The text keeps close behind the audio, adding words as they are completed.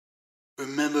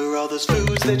Remember all those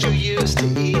foods that you used to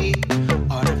eat?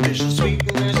 Artificial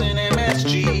sweeteners and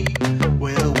MSG.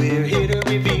 Well, we're here to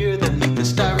revere them, leave the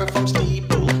styrofoam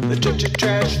steeple. The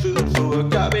trash food for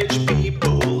garbage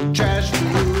people. Trash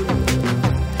food.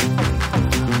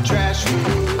 Trash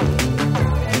food.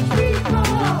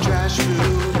 Trash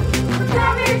food.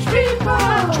 Garbage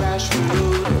people! Trash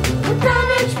food.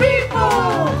 Garbage people!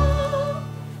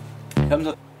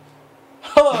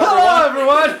 Hello,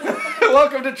 everyone!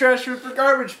 Welcome to Trash Food for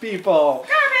Garbage People.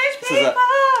 Garbage This is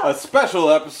a special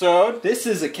episode. This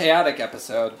is a chaotic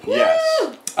episode. Yes.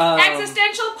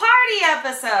 Existential party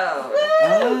episode!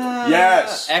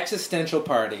 Yes. Existential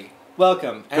party.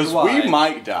 Welcome. And Because why? we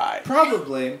might die.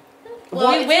 Probably. Well,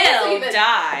 we it's will mostly the-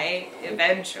 die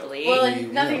eventually. Well, You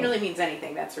and nothing will. really means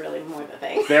anything. That's really more the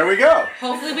thing. There we go.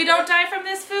 Hopefully we don't die from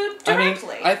this food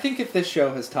directly. I think if this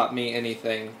show has taught me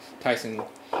anything, Tyson,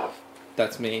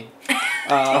 that's me.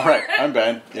 All right, I'm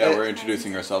Ben. Yeah, we're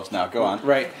introducing ourselves now. Go on.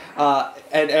 Right.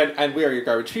 And we are your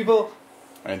garbage people.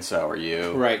 And so are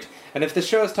you. Right. And if the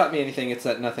show has taught me anything, it's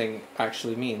that nothing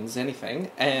actually means anything.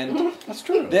 And That's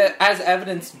true. as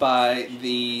evidenced by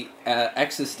the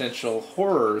existential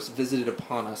horrors visited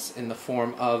upon us in the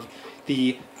form of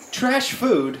the trash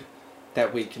food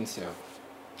that we consume.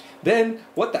 Then,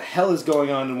 what the hell is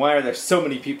going on and why are there so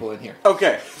many people in here?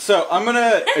 Okay, so I'm going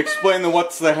to explain the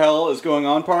what's the hell is going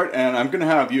on part, and I'm going to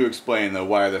have you explain the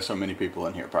why are there so many people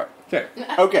in here part. Fair.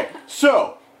 Okay,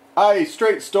 so I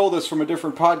straight stole this from a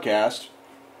different podcast.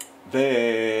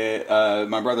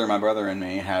 My brother and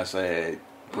me has a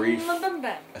brief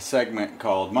a segment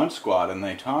called Munch Squad, and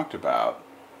they talked about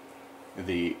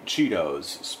the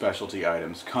Cheetos specialty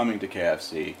items coming to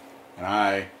KFC, and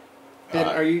I Ben,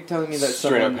 are you telling me that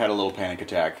straight someone... up had a little panic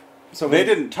attack. someone They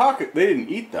didn't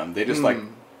eat them. They just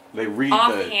they read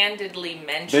Offhandedly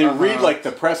mentioned. they read like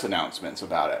the press announcements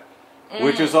about it,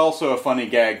 which is also a funny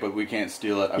gag, but we can't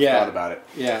steal it. I've Yeah. thought about it.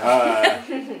 Yeah.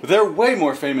 They're way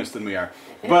more famous than we are.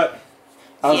 But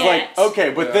I was Yet. like, okay,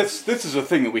 but Yeah. this is a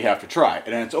thing that we have to try,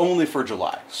 and it's only for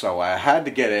July, so I had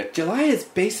to get it. July is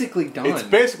basically done. It's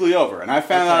basically over, and I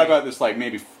found out Okay. about this like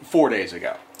maybe 4 days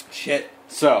ago. Shit.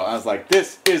 So I was like,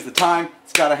 this is the time.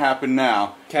 It's got to happen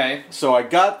now. Okay. So I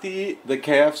got the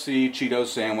KFC Cheetos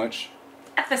sandwich.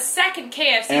 At the second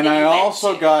KFC And that I you went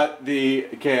also to. got the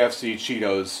KFC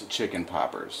Cheetos chicken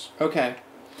poppers. Okay.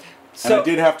 And I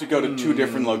did have to go to 2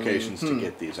 different locations to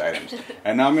get these items.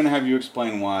 And now I'm going to have you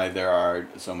explain why there are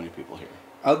so many people here.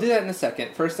 I'll do that in a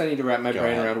second. First, I need to wrap my Go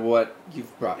brain ahead. around what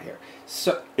you've brought here.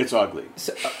 So, It's ugly.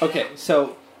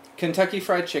 so Kentucky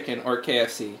Fried Chicken, or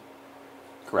KFC,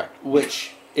 Correct.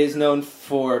 which is known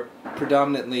for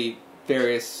predominantly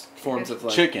various forms of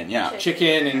like Chicken, yeah.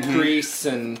 chicken and grease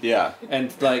and Yeah.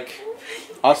 like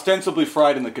Ostensibly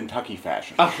fried in the Kentucky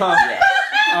fashion.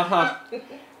 Yeah.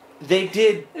 They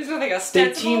did. There's nothing They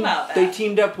ostensible about that.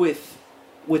 teamed up with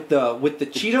the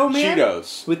Cheeto Man.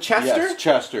 Cheetos. With Chester? Yes,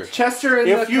 Chester. Chester and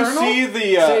If the you Colonel? see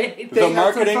They the had some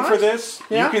marketing fun? for this,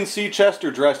 Yeah. you can see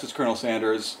Chester dressed as Colonel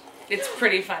Sanders. It's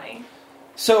pretty funny.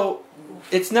 So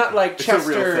it's not like It's a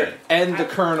real Chester thing. and the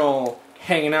Colonel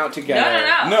hanging out together.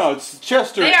 No. No, it's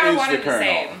Chester They are is one the and the Colonel.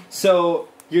 same. So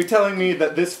you're telling me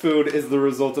that this food is the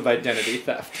result of identity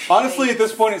theft? Honestly, at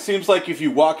this point, it seems like if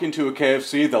you walk into a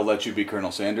KFC, they'll let you be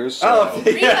Colonel Sanders. So. Oh,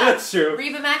 yeah, that's true.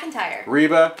 Reba McEntire.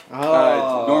 Reba,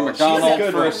 Oh, Norm she's a Macdonald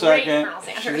good for one. a second. Great Colonel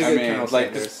Sanders. She's a I good mean, Colonel like,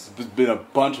 Sanders. there's been a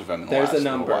bunch of them in the There's last a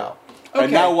little number. while. Okay.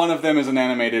 And now one of them is an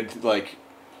animated, like,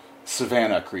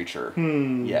 savannah creature.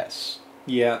 Hmm. Yes.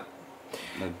 Yeah.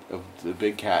 The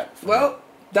big cat from, Well,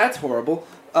 that's horrible.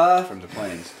 from the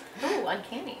plains. Ooh,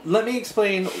 uncanny. Let me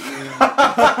explain.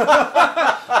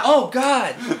 Oh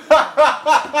God!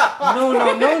 No!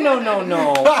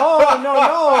 Oh no!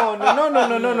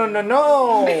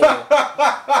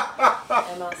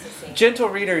 I'm also seeing. Gentle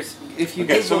readers, if you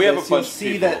Okay, Google so we have this, a you'll bunch of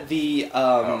see people. that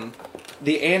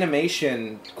the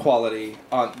animation quality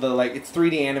on the it's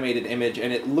 3D animated image,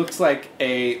 and it looks like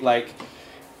a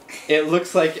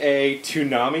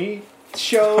Toonami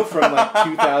show from like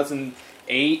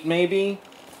 2008 maybe.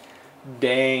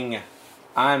 Dang,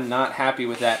 I'm not happy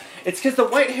with that. It's because the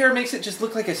white hair makes it just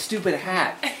look like a stupid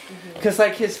hat. Because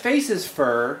like his face is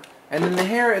fur, and then the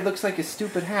hair it looks like a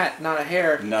stupid hat, not a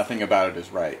hair. Nothing about it is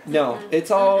right. No,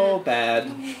 it's all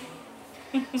bad.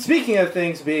 Speaking of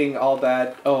things being all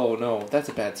bad, oh no, that's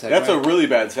a bad segue. That's a really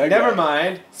bad segue. Never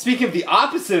mind. Speaking of the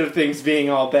opposite of things being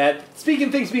all bad, speaking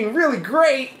of things being really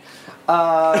great,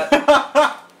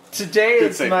 today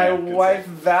Good is save, my man, good wife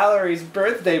Valerie's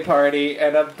birthday party,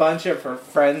 and a bunch of her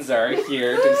friends are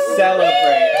here to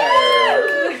celebrate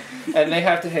her. and they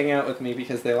have to hang out with me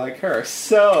because they like her.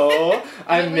 So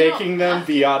I'm making them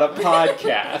be on a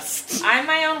podcast. I'm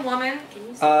my own woman.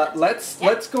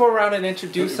 Let's go around and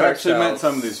introduce We've actually met ourselves.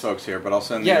 some of these folks here, but I'll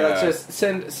send Yeah, the, let's just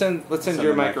send send your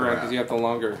the mic mic around around. because you have the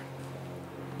longer.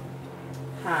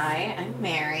 Hi, I'm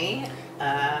Mary.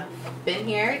 Been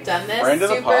here, done this. Friend of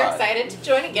the Super pod. excited to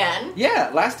join again. Yeah,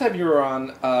 last time you were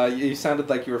on, you sounded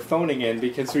like you were phoning in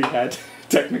because we had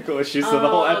technical issues, so the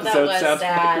whole episode that was sounded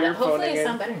like we were Hopefully phoning I in.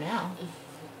 sound better now.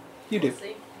 You do.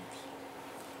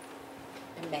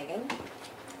 I'm Megan.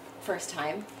 First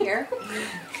time here.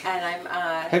 And I'm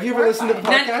Have you ever listened to the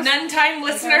podcast? None-time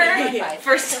listener. Horrified.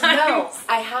 First time. No,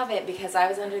 I haven't because I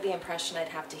was under the impression I'd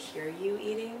have to hear you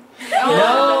eating. No. But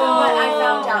I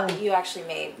found out that you actually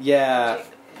made Yeah.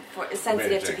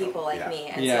 sensitive to jingle, people like yeah. me,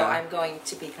 and Yeah. so I'm going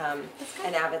to become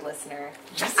an avid listener,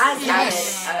 as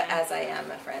Yes. avid as I am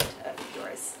a friend of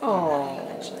yours. Aw.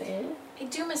 Eventually. I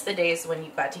do miss the days when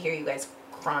you got to hear you guys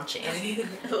crunching.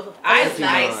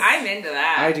 I'm into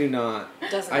that. I do not.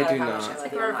 Doesn't I matter do how not. much I love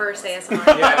Like you, a I'm not reverse gonna listen.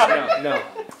 ASMR. Yeah, no.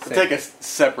 We'll take a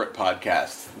separate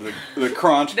podcast. The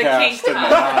Crunch The cast Kink and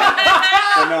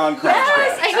the non-Crunch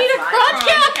Yes, cast. I need a crunch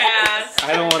cast. Podcast.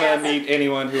 I don't want to meet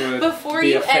anyone who would Before be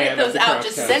you a fan edit of those the out, Crunchcast.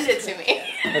 just send it to me.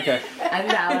 Okay. I'm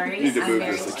Valerie. Need to I'm move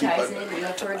married this to to keep my- Tyson. You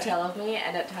have to tell me,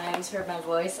 and at times heard my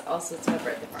voice. Also, it's my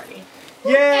birthday party.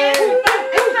 Yay!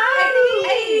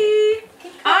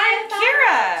 I'm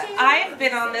Kira. I've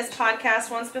been on this podcast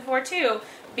once before too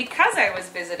because I was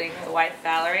visiting the wife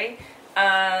Valerie.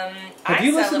 I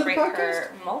you listened to the celebrate podcast?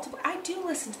 her multiple. I do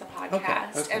listen to the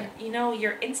podcast, Okay. and you know,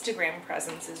 your Instagram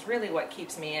presence is really what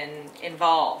keeps me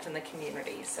involved in the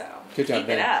community. So Good job, keep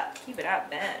Ben. it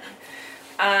up, Ben.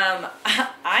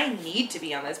 I need to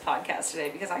be on this podcast today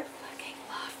because I fucking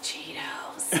love Cheetos.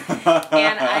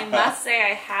 And I must say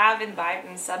I have imbibed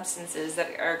in substances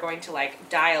that are going to like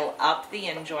dial up the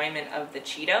enjoyment of the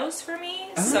Cheetos for me.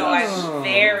 So Oh. I'm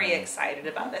very excited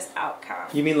about this outcome.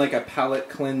 You mean like a palate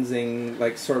cleansing,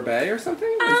 like sorbet or something?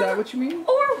 Is that what you mean?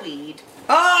 Or weed.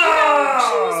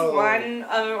 Oh! Choose one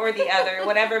or the other,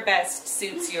 whatever best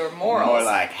suits your morals. More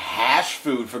like hash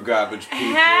food for garbage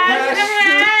people. Hash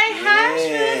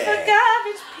food for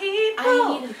garbage people.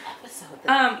 I need an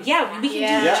episode. Yeah, we can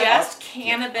Yeah. do Yeah, just yeah,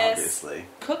 cannabis obviously.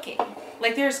 cooking.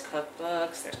 Like there's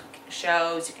cookbooks, there's cooking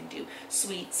shows. You can do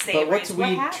sweet, But savories. what's what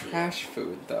weed have you. trash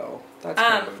food, though? That's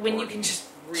kind of When you important. can just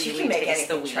She really can make taste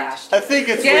the anything weed. trash. I think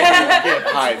it's when you Yeah. get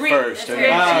high first. It's And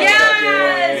weird. Ah, then-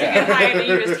 Yes! yeah. You get high and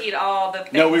you just eat all the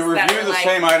things. No, we that review are the like,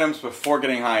 same items before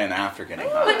getting high and after getting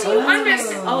high. But do you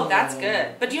understand? Oh, that's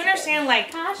good. But do you understand,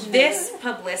 like, this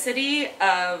publicity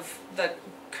of the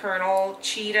Colonel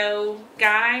Cheeto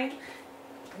guy?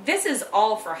 This is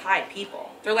all for high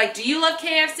people. They're like, do you love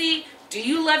KFC? Do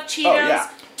you love Cheetos? yeah.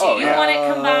 Do Oh, you yeah. want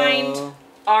it combined?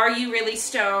 Are you really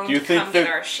stoned? Do you think Come get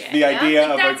that our shit. the idea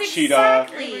of a That's cheetah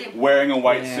exactly. wearing a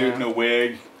white Yeah. suit and a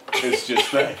wig is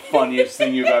just the funniest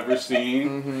thing you've ever seen?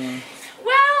 Mm-hmm.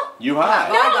 Well, You high.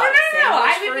 no.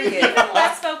 I sandwich would for be you. even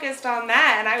less focused on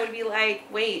that, and I would be like,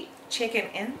 wait, chicken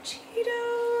and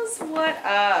Cheetos? What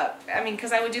up? I mean,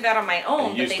 because I would do that on my own, I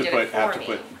but used they to did it for have to me.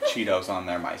 put Cheetos on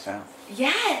there myself.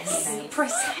 Yes, Nice.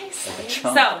 precisely.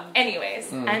 chunk. So, anyways,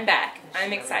 Mm. I'm back.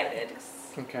 I'm excited.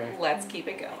 Okay. Let's keep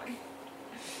it going.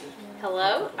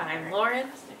 Hello, I'm Lauren,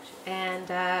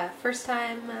 and first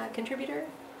time contributor,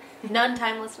 none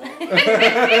time listener. But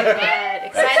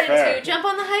excited fair. to jump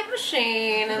on the hype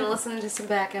machine and listen to some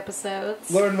back episodes.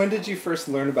 Lauren, when did you first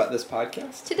learn about this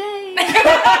podcast? Today. Actually,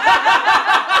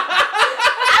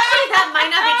 that might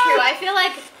not be true. I feel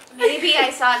like maybe I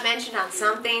saw it mentioned on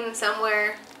something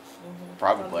somewhere.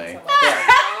 Probably.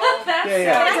 That's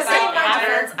Yeah. To so say my bad.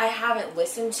 defense, I haven't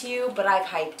listened to you, but I've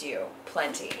hyped you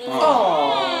plenty.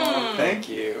 Oh, thank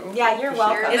you. Yeah, you're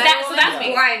welcome. Is that so? That's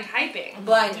Yeah. blind typing.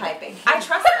 blind typing? I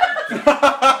trust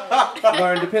them.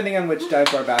 Lauren, depending on which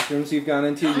dive bar bathrooms you've gone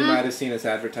into, you might have seen us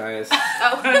advertised.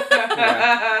 Oh.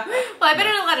 Yeah. Well, I've been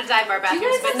in a lot of dive bar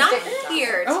bathrooms, but not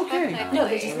here. Okay. technically. No,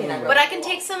 they just mean I But I can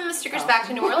take some stickers back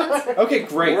to New Orleans. Okay,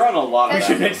 great. We're on a lot of We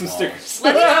should that make some involved. stickers.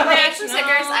 Let me know if I make some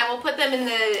stickers. I will put them in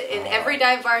every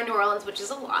dive bar in New Orleans, which is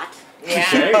a lot.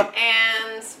 Okay,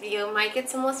 And you might get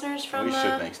some listeners from We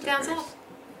should make down stickers. south.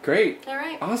 great. All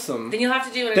right. Awesome. Then you'll have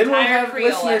to do an Then we'll entire have Creole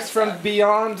listeners from episode.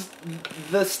 beyond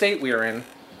the state we're in.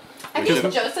 I We think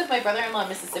should- Joseph, my brother-in-law in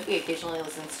Mississippi, occasionally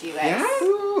listens to you guys. Yeah?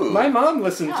 Ooh. My mom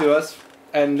listened to us,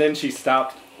 and then she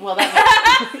stopped. Well, that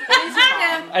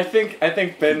makes I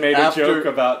think Ben made a After- joke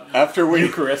about After we,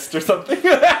 Eucharist or something.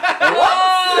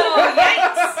 Oh,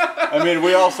 yikes! I mean,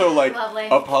 we also like Lovely.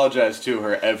 apologize to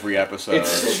her every episode.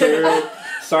 It's true.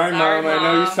 Sorry, Sorry, Mom. I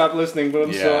know you Mom. stopped listening, but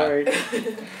I'm Yeah. sorry.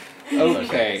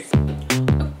 Okay.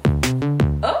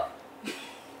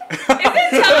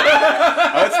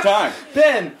 time.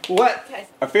 Ben, what?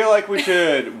 I feel like we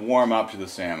should warm up to the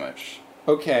sandwich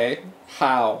Okay,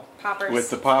 how? Poppers. with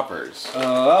the poppers.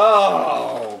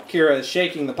 Oh, Kira is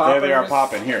shaking the poppers. There they are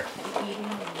popping. Here.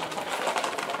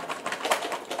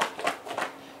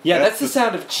 Yeah, that's That's the the-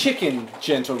 sound of chicken,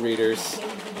 gentle readers.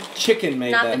 Chicken made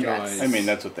Not that the drugs. noise. I mean,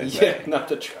 that's what they say. Yeah, not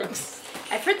the drugs.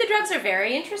 I've heard the drugs are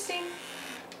very interesting.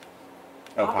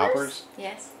 Oh, poppers?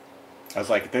 Yes. I was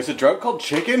like, there's a drug called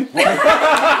chicken? Oh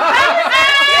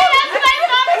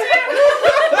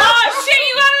shit!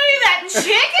 You want to do that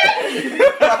chicken?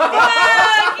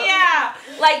 Fuck yeah!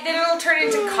 Like then it'll turn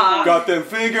into cock. Got them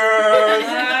fingers.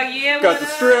 Yeah. Got the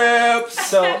strips.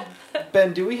 So,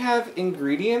 Ben, do we have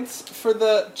ingredients for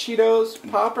the Cheetos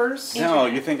poppers? No,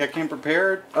 you think I came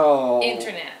prepared? Oh.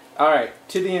 Internet. All right,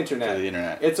 to the internet. To the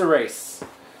internet. It's a race.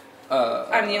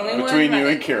 I'm the only one. Between you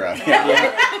running. and Kira. Yeah.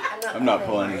 Yeah. I'm not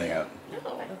pulling anything out.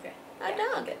 Okay. A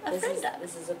dog. A This friend is dog.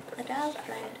 this is a A dog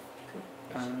friend.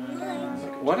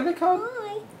 What are they called?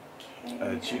 Hi.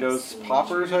 Cheetos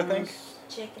poppers, I think.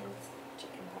 chickens.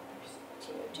 Chicken poppers.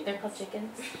 They're called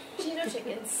chickens. Cheeto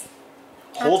chickens.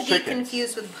 Whole Not to be chickens.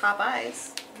 confused with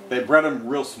Popeyes. They bred them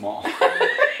real small. Is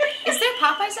there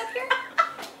Popeyes up here?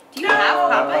 Do you have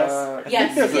Popeyes? I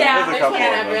Yes. think there's a, Yeah, there's a couple of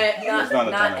them. Everett, There's not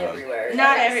a ton of them. everywhere.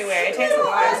 Not everywhere. It takes a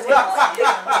while.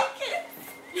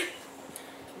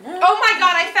 Oh my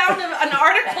god, I found an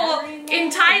article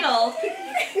entitled,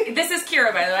 this is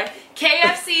Kira by the way,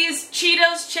 KFC's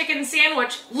Cheetos chicken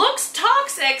sandwich looks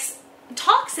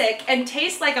toxic and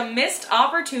tastes like a missed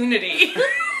opportunity. How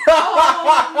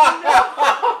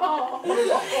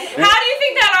do you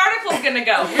think that article's gonna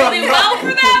go? Really well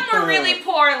for them or really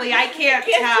poorly? I can't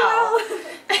tell.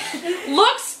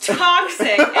 Looks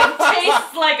toxic and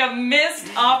tastes like a missed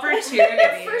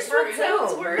opportunity. First one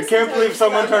sounds worse. I can't believe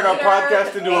someone turned our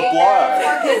podcast into a blog.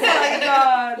 Oh my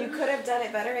god. You could have done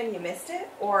it better and you missed it,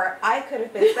 or I could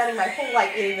have been spending my whole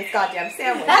life eating this goddamn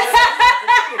sandwich. That's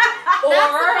the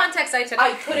context I took.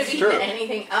 I could have It's eaten true.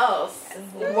 anything else.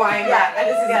 Why not? I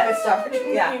just got missed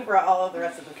opportunity Yeah. for all of the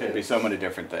rest of the Could food. be so many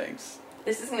different things.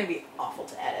 This is going to be awful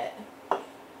to edit.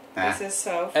 Nah. This is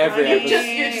so funny. Every episode.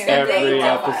 You're just Every thinking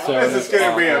about episode. This is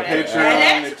going to be a Edit.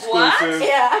 Patreon What? exclusive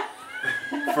Yeah.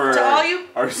 for To all you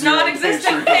our zero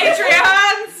non-existent Patreon.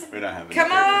 Patreons. We don't have any Come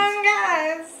patrons. on,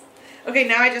 guys. Okay,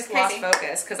 now I just lost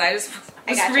focus because I just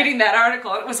was gotcha. reading that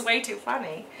article and it was way too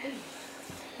funny.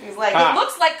 He's like, Ah. it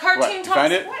looks like cartoon What, find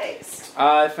Tom's it? Place.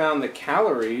 I found the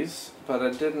calories, but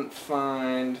I didn't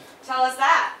find Tell us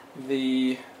that.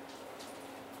 the...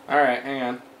 Alright, hang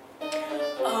on.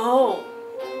 Oh.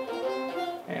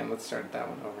 And let's start that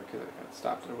one over because I got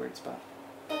stopped at a weird spot.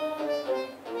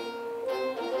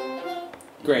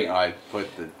 Great. I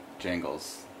put the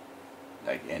jingles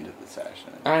like into the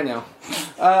session. I know.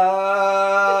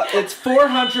 It's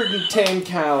 410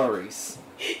 calories.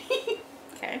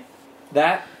 Okay.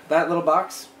 That little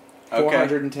box, Okay.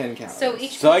 410 calories. So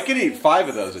each. So I could eat 5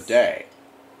 of those a day.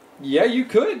 Yeah, you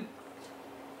could.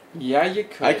 Yeah, you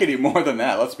could. I could eat more than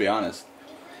that, let's be honest.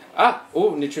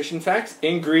 Nutrition facts.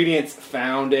 Ingredients.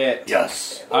 Found it.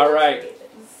 Yes. All right.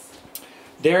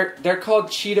 They're called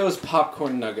Cheetos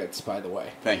popcorn nuggets, by the way.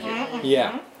 Thank you.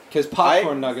 Yeah, because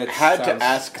popcorn nuggets. had to sounds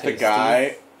ask the tasty.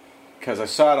 guy, because I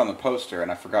saw it on the poster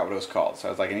and I forgot what it was called. So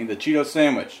I was like, I need the Cheetos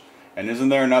sandwich. And isn't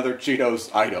there another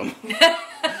Cheetos item?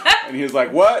 And he was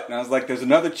like, what? And I was like, there's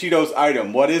another Cheetos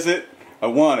item. What is it? I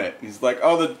want it. He's like,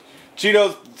 oh, the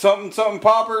Cheetos something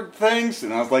popper things.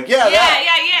 And I was like, yeah,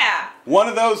 that. One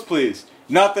of those, please.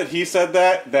 Not that he said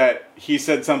that he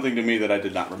said something to me that I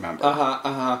did not remember.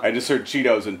 I just heard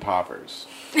Cheetos and poppers.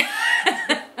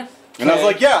 And I was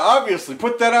like, yeah, obviously,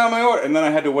 put that on my order. And then I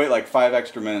had to wait like 5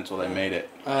 extra minutes while they made it.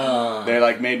 They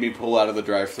like made me pull out of the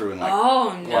drive-thru and like.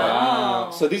 Oh no.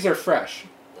 Wow. So these are fresh.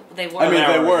 They were. I mean, they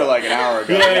hour were ago. like an hour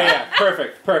ago. Yeah.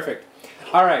 Perfect.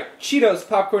 All right, Cheetos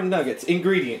popcorn nuggets.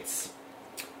 Ingredients.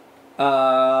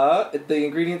 The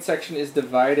ingredient section is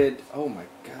divided. Oh my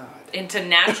god. into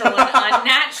natural and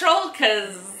unnatural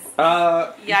because.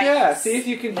 Yeah. See if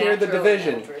you can hear the Natural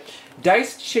division. and Eldritch.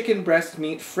 Diced chicken breast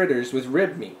meat fritters with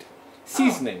rib meat.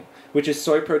 Seasoning, which is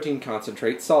soy protein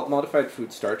concentrate, salt, modified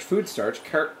food starch,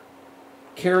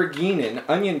 carrageenan,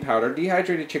 onion powder,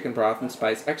 dehydrated chicken broth, and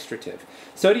spice extrative.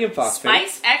 Sodium phosphate.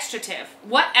 Spice extrative.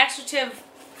 What extrative?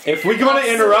 If we're going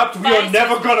to interrupt, we are Spice.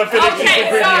 never going to finish these Okay,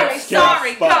 ingredients.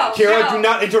 sorry, go. Kira, go. do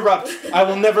not interrupt. I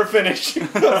will never finish.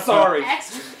 Sorry.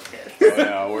 Oh,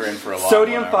 no, we're in for a long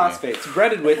Sodium one, aren't we? phosphates,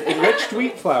 breaded with enriched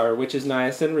wheat flour, which is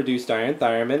niacin, reduced iron,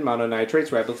 thiamine, mononitrates,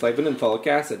 riboflavin, and folic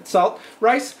acid. Salt,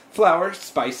 rice, flour,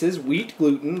 spices, wheat,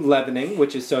 gluten, leavening,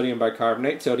 which is sodium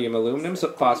bicarbonate, sodium aluminum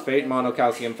phosphate,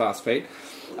 monocalcium phosphate.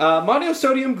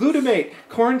 Monosodium glutamate,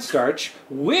 cornstarch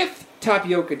with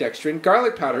tapioca dextrin,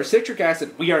 garlic powder, citric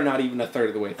acid. We are not even a third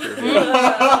of the way through here.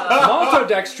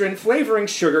 Maltodextrin, flavoring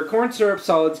sugar, corn syrup,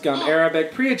 solids, gum,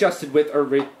 arabic, pre-adjusted with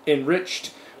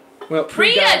enriched. Well,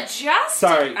 Pre-adjusted?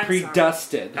 I'm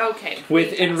pre-dusted. Okay.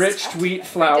 With enriched wheat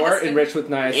flour, enriched with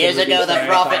niacin. Years ago, the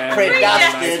prophet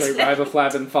pre-dusted.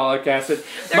 Riboflavin, folic acid,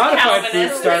 They're modified food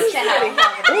Calvinists.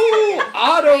 starch. Ooh,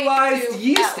 autolyzed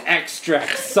yeast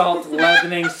extract, salt,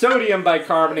 leavening, sodium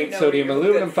bicarbonate, sodium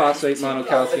aluminum phosphate,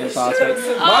 monocalcium phosphate,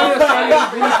 monosodium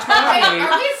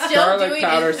glutamate, Are we still garlic doing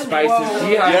powder, this? spices,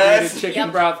 dehydrated Yes.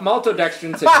 chicken broth,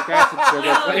 maltodextrin, citric acid,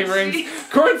 sugar, flavorings,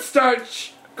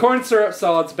 cornstarch, corn syrup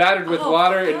solids battered with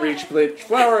water, enriched bleached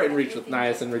flour, enriched with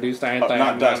niacin, reduced iron,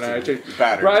 not dusted,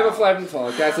 battered. riboflavin,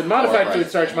 folic acid, modified Right. food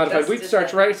starch, modified wheat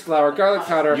starch, rice flour, garlic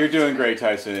powder, You're doing great,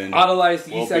 Tyson. autolyzed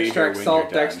We'll yeast be here extract, when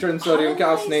salt, you're done. dextrin, sodium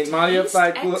calcinate,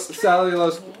 modified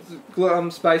cellulose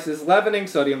spices, leavening,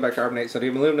 sodium bicarbonate,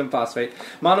 sodium aluminum phosphate,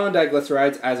 mono and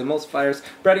diglycerides as emulsifiers,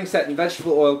 breading set in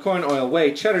vegetable oil, corn oil,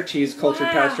 whey, cheddar cheese, cultured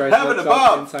pasteurized Heaven milk,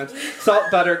 above. salt, enzymes, salt,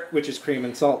 butter, which is cream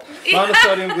and salt,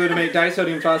 monosodium glutamate,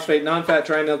 disodium phosphate, non-fat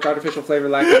dry milk, artificial flavor,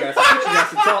 lactic acid, citric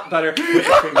acid, salt, butter, which is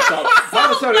cream and salt,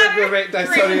 monosodium glutamate,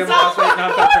 disodium phosphate,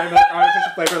 non-fat dry milk,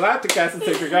 artificial flavor, lactic acid,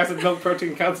 citric acid, milk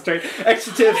protein concentrate,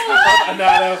 extractives of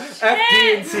annatto,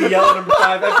 FD&C yellow number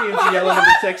 5, FD&C yellow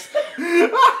number 6.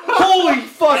 Holy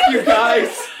fuck, you guys!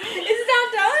 Is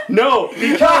that done? No,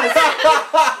 because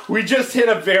we just hit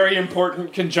a very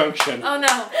important conjunction. Oh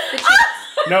no. The cheese.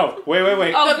 No, wait.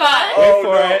 Oh, God. Wait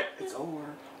for no. it.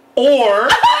 Or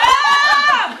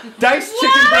diced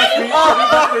chicken breast meat,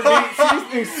 butter meat,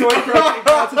 seasoning, soy protein,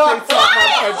 concentrate, salt,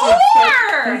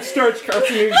 modified food starch,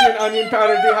 carcinogen, onion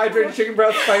powder, dehydrated chicken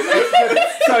breast, spice,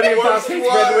 sodium phosphate,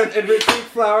 bread with enriched wheat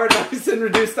flour, niacin,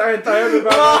 reduced iron, thiamine,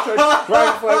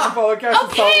 riboflavin, folic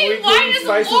acid, salt, wheat gluten,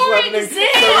 spices, leavening,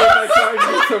 sodium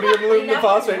bicarbonate, sodium aluminum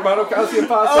phosphate, monocalcium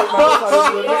phosphate,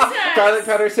 monosodium glutamate, garlic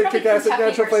powder, citric acid,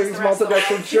 natural flavorings,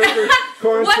 maltodextrin, sugar,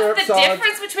 corn syrup, What's the solids.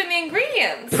 difference between the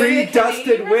ingredients?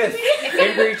 Pre-dusted with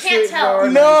enriched can't sweet tell. flour,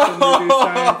 No! niacin, reduced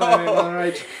iron,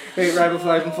 thiamine,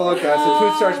 riboflavin, folic acid,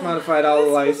 food starch, modified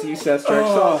autolyzed yeast extract,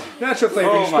 salt, natural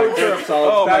flavorings, Oh my corn syrup goodness.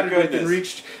 solids, Oh my battered with goodness.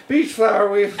 enriched beach flour,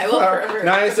 wheat I will flour, forever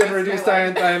niacin, reduced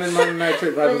iron, thiamine, mononitrate,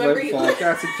 Remember riboflavin, you. folic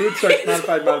acid, food starch,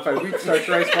 modified wheat starch,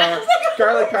 rice flour,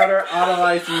 garlic powder,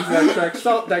 autolyzed yeast extract,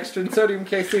 salt, dextrin, sodium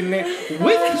caseinate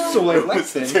with soy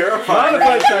lecithin, terrifying.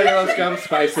 modified cellulose gum,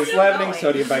 spices, leavening,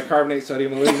 sodium bicarbonate,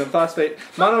 sodium aluminum phosphate,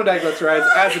 monodiglycerides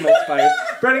as emulsifiers,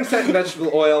 breading set in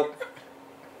vegetable oil,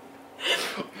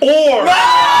 or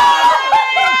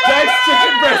diced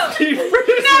chicken breast meat,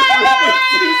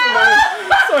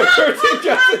 soy protein,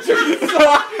 calcium,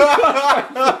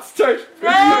 salt, starch,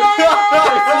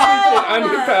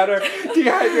 onion powder,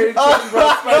 dehydrated chicken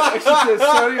broth, spice, extra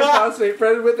sodium phosphate,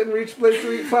 breaded with enriched bleached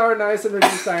wheat flour, niacin,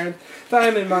 reduced iron,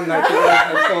 thiamine,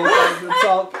 mononitrate, folic acid,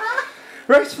 salt.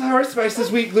 Rice flour, spices,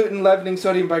 wheat gluten, leavening,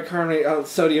 sodium bicarbonate,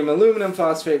 sodium aluminum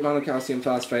phosphate, monocalcium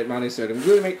phosphate, monosodium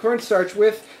glutamate, cornstarch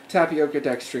with tapioca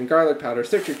dextrin, garlic powder,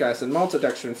 citric acid,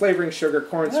 maltodextrin, flavoring, sugar,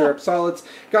 corn syrup, solids,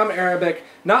 gum arabic,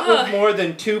 not with more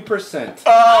than 2%.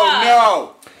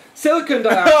 Oh Silicon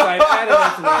dioxide, added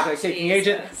as an anti-caking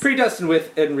agent, pre-dusted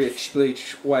with enriched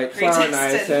bleach, white flour,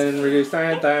 Pre-dusted. niacin, reduced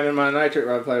iron, thiamine, mononitrate,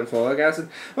 riboflavin, folic acid,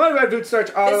 modified food starch,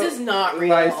 This is not real.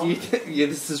 yeah,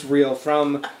 this is real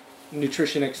from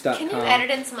nutritionix.com. Can you edit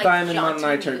in some like Thiamine, jaunty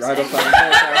mononitrate, music? riboflavin,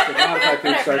 folic acid, modified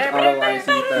food starch, autolyzed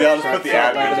Yeah, I'll just put the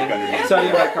ad music underneath.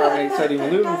 sodium bicarbonate, sodium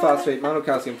aluminum phosphate,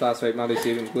 monocalcium phosphate,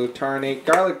 monosodium glutarate,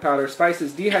 garlic powder,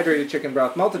 spices, dehydrated chicken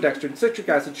broth, maltodextrin, citric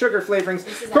acid, sugar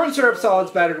flavorings, corn syrup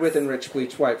solids battered with enriched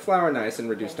bleached white flour, niacin,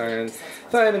 reduced iron,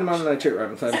 thiamine, mononitrate,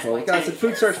 riboflavin, folic acid,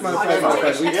 food starch,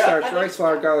 modified wheat starch, rice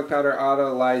flour, garlic powder,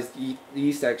 autolyzed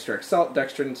yeast extract, salt,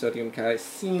 dextrin, sodium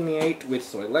caseinate with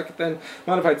soy lecithin,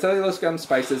 modified cellulose gum,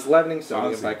 spices, leavening,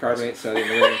 sodium bicarbonate, sodium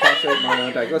aluminum phosphate,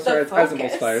 monodiglycerides as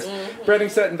emulsifiers, breading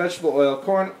set in vegetable oil,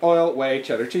 corn oil, whey,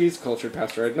 cheddar cheese, cultured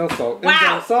pasteurized milk, salt,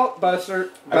 enzyme, salt, butter,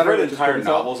 I've read which is entire corn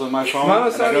salt, novels on my phone, and I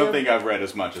Monosodium, don't think I've read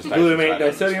as much as Tyson's glutamate, read on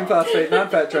this disodium phone. phosphate,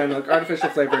 non-fat dry milk, artificial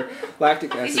flavor,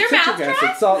 lactic acid, your citric mouth acid,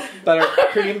 dry? salt, butter,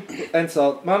 cream, and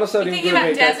salt, monosodium You thinking about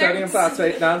glutamate, disodium deserts?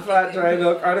 phosphate, non-fat dry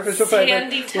milk, artificial flavor,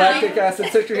 Sandy tongue? lactic acid,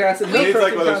 citric acid, milk He's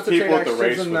like protein one of those concentrate, people at the extras,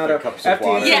 race and with nutto, their cups of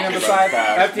water. FD&C number 5,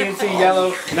 Fast. FD&C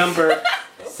yellow number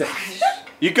 6.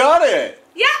 You got it!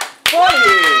 Yeah.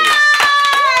 Funny!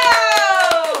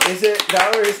 Is it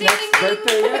Valerie's next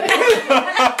birthday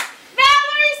yet?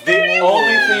 The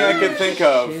only thing I could think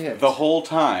of Shit. the whole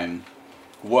time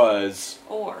was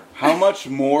Or. how much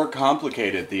more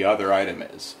complicated the other item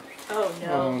is. Oh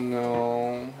no. Oh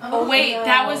no. Oh wait,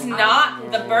 that was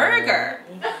not the burger.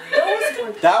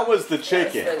 That was the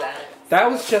chicken. That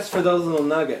was just for those little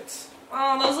nuggets.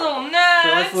 Oh, those little Those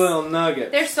nuts. little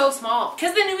nuggets. They're so small.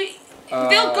 Because then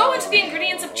they'll go into the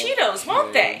ingredients of Cheetos,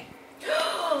 won't they?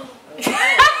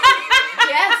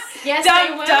 Yes,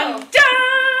 Dun, they will. dun,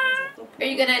 dun. Are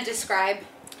you gonna describe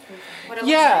what it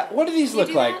Yeah, looks like? what do these look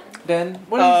do like, Ben?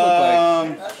 What do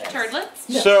these look like?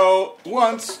 Turdlets? So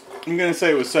once, I'm gonna say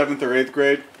it was 7th or 8th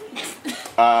grade.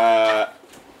 I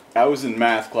was in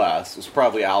math class. It was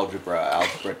probably algebra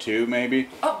 2 maybe.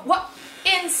 Oh, what?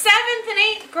 In 7th and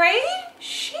 8th grade?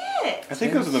 Shit. I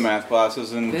think those are the math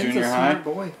classes in Ben's junior a high. smart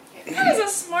boy. That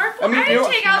was a smart boy. I mean, I you didn't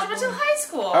know- take algebra till high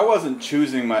school. I wasn't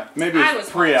choosing my. Maybe I it was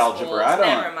was pre-algebra. I homeschooled.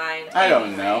 don't. Never mind. I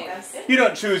don't know. Anyways. You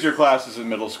don't choose your classes in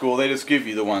middle school. They just give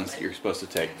you the ones that you're supposed to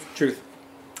take. Truth.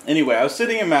 Anyway, I was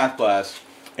sitting in math class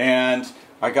and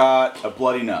I got a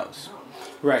bloody nose.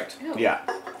 Right. Yeah.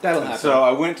 That'll And happen. so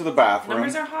I went to the bathroom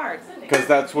Numbers are hard. because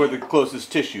that's where the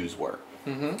closest tissues were.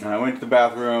 Mm-hmm. And I went to the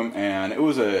bathroom and it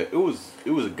was a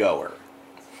goer.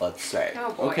 Let's say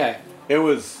Oh boy. Okay. it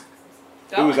was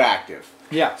active.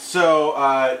 Yeah.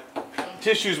 So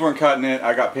tissues weren't cutting it.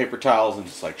 I got paper towels and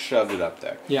just like shoved it up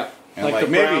there. Yeah. And like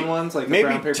the brown ones, like the maybe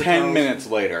brown paper 10 towels. minutes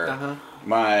later, Uh-huh.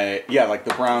 like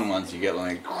the brown ones you get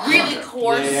like Really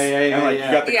coarse. Yeah. and like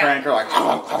you got the Yeah. cranker like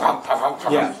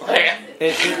Yeah.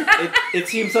 It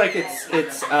seems like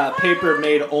it's paper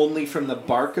made only from the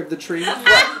bark of the tree.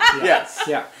 yes,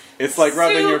 Yeah. it's like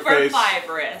rubbing your Super face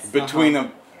fibrous.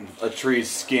 between a tree's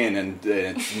skin and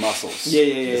its muscles.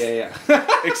 Yeah.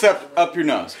 Except up your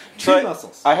nose. Tree So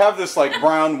muscles. I have this like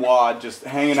brown wad just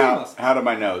hanging Tree out muscles. of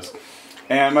my nose.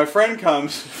 And my friend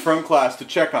comes from class to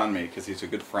check on me because he's a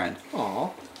good friend. Aw.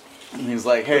 And he's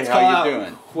like, "Hey, Let's call how out. you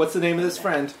doing?" What's the name of this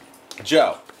friend?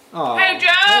 Joe. Aw. Hey, Joe!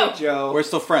 Hey, Joe. We're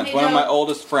still friends. Hey, One of Joe. my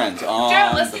oldest friends on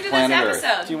Joe, listen the to this planet Earth.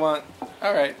 episode. Do you want?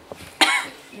 All right.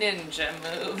 Ninja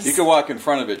moves. You can walk in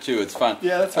front of it too. It's fun.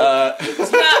 Yeah, that's right.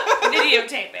 It's not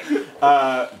videotaping.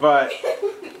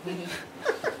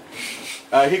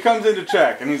 But he comes in to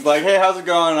check, and he's like, "Hey, how's it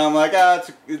going?" And I'm like,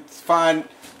 it's fine."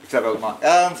 Except I was like,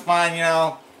 It's fine, you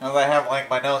know. Because I have like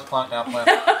my nose plugged up with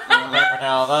paper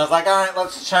towels. I was like, all right,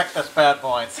 let's check this bad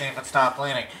boy and see if it stopped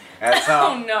bleeding. And so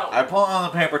Oh, no. I pull on the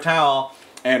paper towel.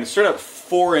 and a straight up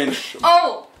 4-inch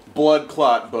Oh! blood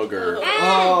clot booger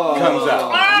Oh. comes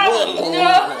out. Oh,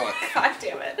 no! God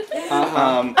damn it.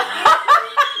 Um,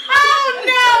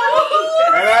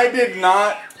 Oh, no! and I did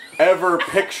not ever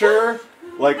picture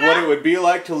like what it would be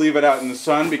like to leave it out in the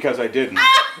sun because I didn't.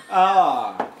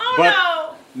 Ah. Oh, But- no!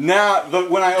 Now,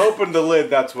 when I opened the lid,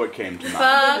 that's what came to mind.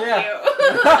 Fuck Yeah. you.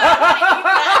 Oh,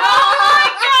 my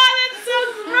God, that's so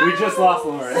gross. We just lost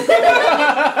Lauren.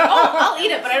 Oh, I'll eat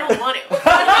it, but I don't want to.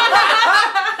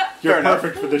 You're Fair enough.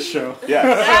 perfect for this show. Yes,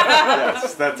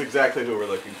 yes, that's exactly who we're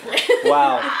looking for.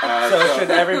 Wow. So so- should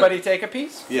everybody take a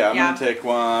piece? Yeah, I'm Yeah. gonna take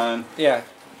one. Yeah.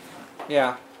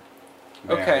 Yeah.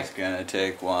 Okay. Mary's gonna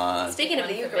take one. Speaking of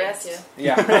the Eucharist,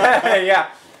 Yeah. Yeah.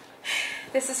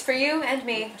 this is for you and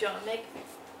me. John, make.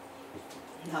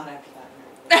 Not after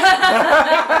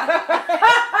that.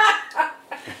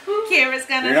 Kira's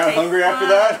gonna You're not take hungry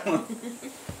after one.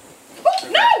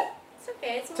 that? No! It's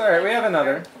okay. It's alright, we have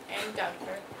another. And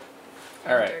Doctor.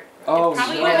 Alright. Oh,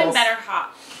 Probably no. would have been better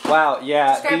hot. Wow,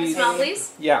 yeah. Describe the these- smell,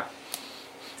 please. Yeah.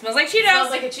 Smells like Smells Cheetos.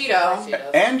 like a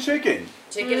Cheeto. And chicken.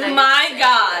 Chicken My nuggets.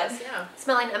 God. Yeah.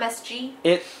 Smelling MSG.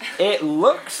 It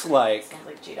looks like, Smells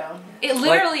like Cheeto. It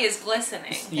literally is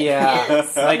glistening. yeah.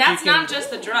 Like That's you can, not just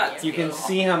the drugs. you can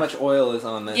see how much oil is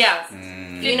on this. Yeah.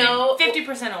 Mm. You know,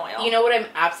 50% oil. you know what I'm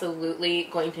absolutely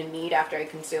going to need after I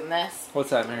consume this? What's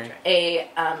that, Mary? A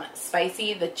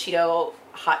spicy, the Cheeto,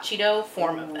 hot Cheeto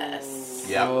form of this.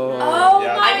 Yep. Oh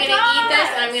Yeah. my I'm gonna God. eat this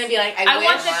and I'm gonna be like, I wish.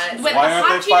 want the with Why the aren't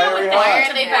hot they Cheeto fiery with the hot? Why hint aren't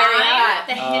of they very lime, hot?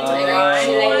 the hint of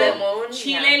Oh. lime.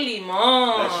 Chile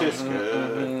limon. That's just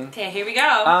good. Mhm. Okay, here we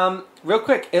go. Real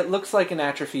quick, it looks like an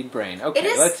atrophied brain. Okay, It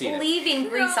is let's eat it. leaving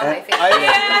grease on my face.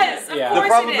 Yes, of Yeah. course The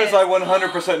problem it is I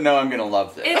 100% know I'm gonna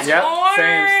love this. It's Yep, orange.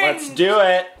 same. Let's do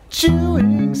it.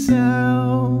 Chewing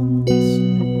sounds.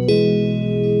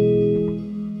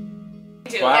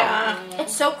 Wow. Yeah.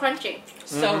 It's so crunchy.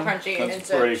 So crunchy. That's It's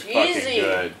so pretty fucking cheesy.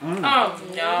 good. Oh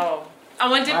no! I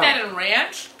want to dip Wow. that in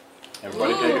ranch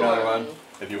Everybody take another one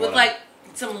if you with want. like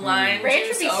some lime Ranch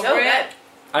juice would be over so it. good.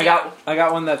 I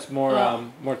got one that's more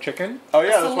more chicken. Oh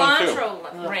yeah, this one too.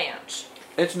 Cilantro ranch.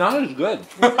 It's not as good.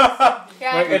 Yeah.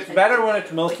 Like it's better when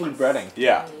it's mostly breading.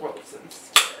 Yeah. Gross and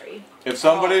scary. If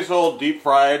somebody sold deep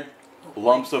fried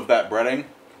lumps of that breading,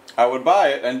 I would buy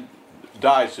it and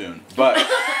die soon. But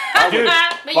I would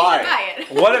But you buy can buy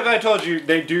it. What if I told you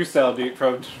they do sell deep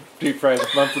deep fry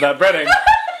this month without breading.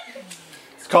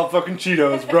 It's called fucking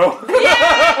Cheetos, bro. Those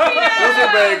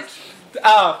are baked.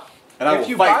 And I if will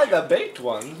you fight buy you. the baked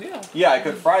ones, yeah. Yeah, I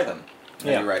could fry them.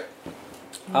 Yeah. You're right.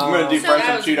 I'm gonna deep fry That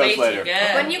some was way Cheetos too later.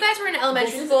 good. When you guys were in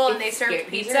elementary school and they served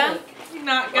pizza,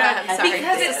 Not good. Well, I'm sorry.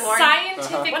 Because This it's is more-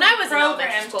 scientifically When I was in elementary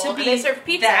programmed school to and be they served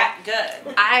pizza, that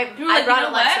good. I You were like, brought you a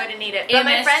know lunch what? so I didn't eat it. But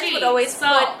my MSG, friends would always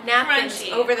salt, put napkins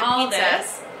crunchy, over the all pizza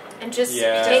this. and just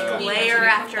Yeah. take Yeah. layer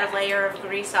after layer of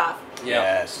grease off.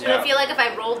 Yes. And I feel like if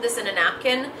I rolled this in a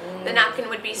napkin, the napkin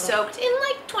would be soaked in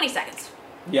like 20 seconds.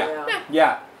 Yeah. Yeah. Yeah.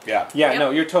 Yeah. Yeah, Yep.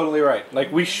 no, you're totally right.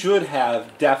 Like, we should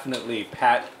have definitely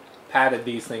patted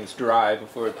these things dry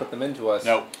before we put them into us.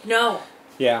 Nope. No.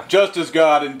 Yeah. Just as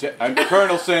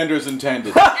Colonel Sanders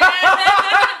intended.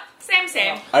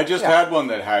 Same. I just had one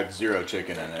that had 0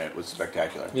 chicken in it. It was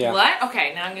spectacular. Yeah. What?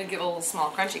 Okay, now I'm gonna give a little small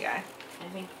crunchy guy.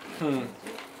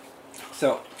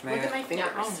 So, Look at my fingers.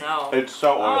 Oh no. It's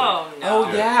so oily. Oh no.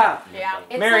 oh, yeah. Yeah.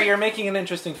 It's Mary, like, you're making an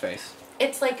interesting face.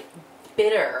 it's like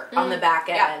bitter on the back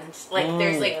end. Yeah. Like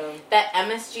there's like that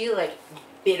MSG like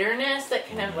bitterness that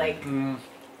kind of like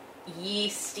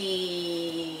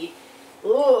yeasty.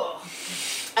 Ugh.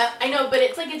 I know, but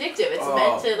it's like addictive. It's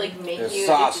meant to like make There's you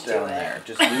sauce addicted to down it. there.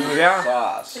 Just use Yeah.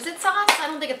 sauce. Is it sauce? I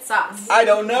don't think it's sauce. I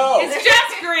don't know. It's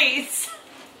just grease.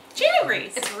 Cheeto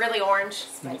grease. It's really orange.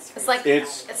 It's like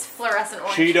It's it's fluorescent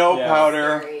orange. Cheeto Yeah.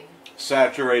 powder, Sorry.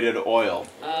 saturated oil.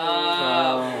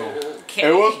 Okay.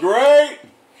 It was great.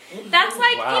 That's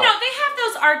like, Wow. you know, they have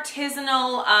those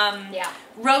artisanal Yeah.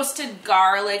 roasted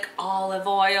garlic, olive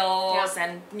oils, Yeah.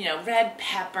 and, you know, red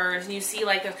peppers. And you see,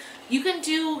 like, you can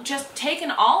do just take an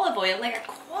olive oil, like a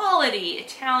quality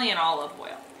Italian olive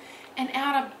oil, and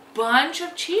add a bunch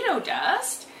of Cheeto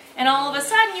dust. And all of a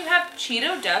sudden, you have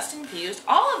Cheeto dust infused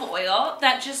olive oil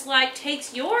that just, like,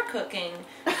 takes your cooking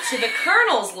to the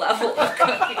Colonel's level of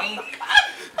cooking.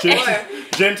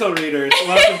 Gentle readers,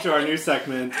 welcome to our new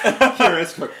segment,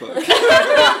 Kira's Cookbook.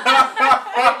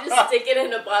 I just stick it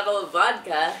in a bottle of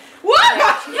vodka. What?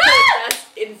 That's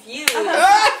infused.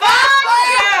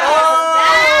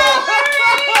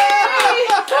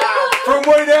 From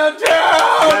way downtown.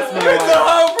 That's my It's a wife.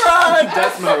 home run.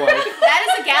 That's my wife. That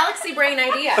is a galaxy brain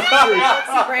idea.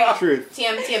 Galaxy brain. Truth.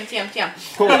 TM.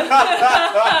 Cool.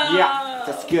 Yeah,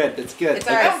 that's good. That's good. It's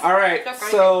ours. All right. That's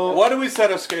fine. So, What do we set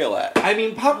a scale at? I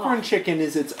mean, popcorn chicken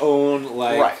is its own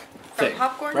like Right. From thing,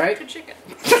 popcorn right? to chicken.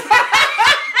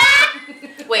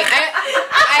 Wait, I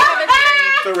have a theory.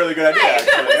 It's a really good idea,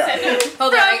 actually. Yeah.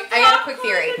 Hold on, I got a quick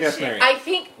theory. Yes, Mary. I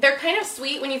think they're kind of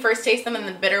sweet when you first taste them and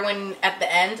the bitter one at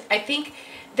the end. I think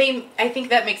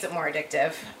that makes it more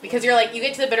addictive because you're like you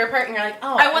get to the bitter part and you're like,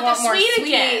 oh, I want the more sweet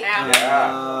again. Yeah.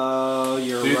 Oh,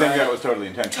 you're Do you right. think that was totally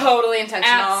intentional? Totally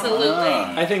intentional. Absolutely.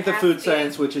 I think the food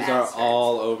science witches are bastards.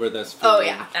 all over this food. Oh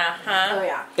yeah. Uh-huh. Oh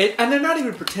yeah. And they're not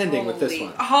even pretending with this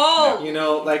one. Oh, You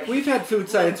know, like we've had food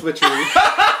science witchery.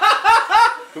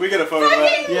 Can we get a photo of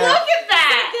that? Yeah. look at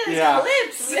that. Yeah.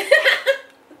 Lips.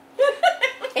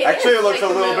 Actually, it looks a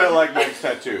little bit like Meg's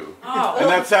tattoo. Oh. And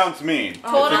that sounds mean.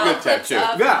 Total It's a good eclipse tattoo.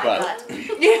 of Yeah. my But butt.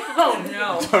 Oh,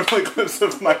 no. total eclipse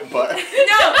of my butt. No,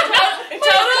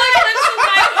 total eclipse of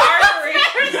my artery.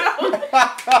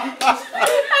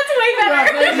 That's way better.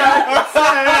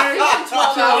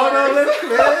 Total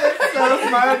eclipse of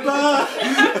my butt.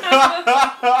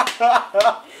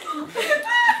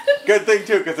 Good thing,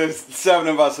 too, because there's 7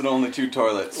 of us and only 2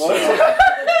 toilets. So.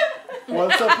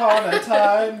 Once upon a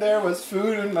time, there was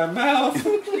food in my mouth.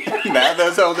 Now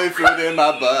there's only food in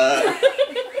my butt.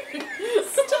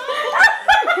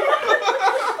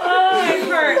 Oh, I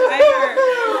hurt.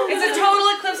 It's a total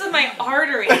eclipse of my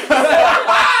artery. Fuck.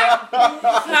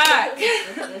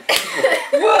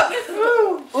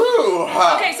 Ooh,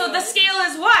 ha. Okay, so the scale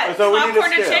is what? So we need a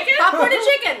Popcorn and scale. chicken? Popcorn and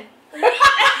chicken.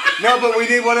 No, but we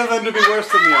need one of them to be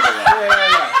worse than the other one.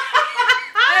 Yeah.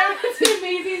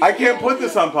 I can't put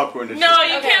this on popcorn to No,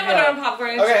 chicken. you can't put it on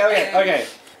popcorn and chicken. Okay.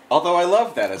 Although I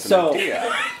love that as an So,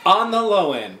 idea. on the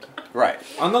low end, Right.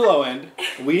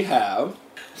 we have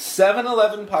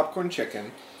 7-Eleven popcorn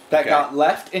chicken that Okay. got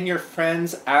left in your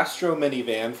friend's Astro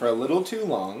minivan for a little too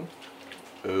long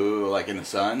Ooh, like in the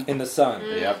sun? in the sun.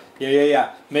 Yep. Yeah.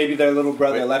 Maybe their little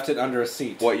brother Wait. left it under a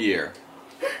seat. What year?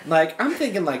 Like, I'm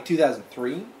thinking like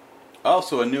 2003. Oh,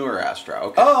 so a newer Astra.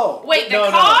 Okay. Oh! Wait, the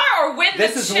no, car no. or when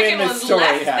This the is chicken when was this story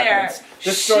left happens. there?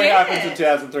 This story Shit. happens in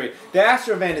 2003. The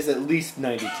Astro van is at least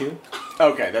 92.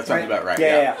 Okay, that sounds about right.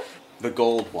 Yeah. The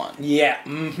gold one. Yeah.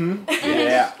 Mm-hmm.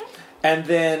 Yeah. And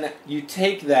then you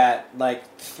take that like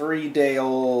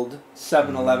 3-day-old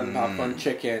 7-Eleven popcorn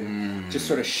chicken, just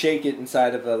sort of shake it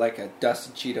inside of a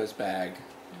dusted Cheetos bag,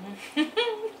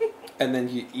 and then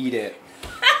you eat it.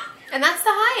 And that's the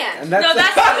high end. And that's No,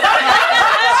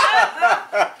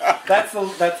 that's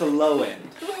that's the low end,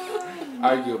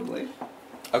 arguably.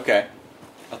 Okay,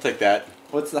 I'll take that.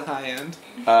 What's the high end?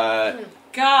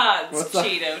 God's What's that?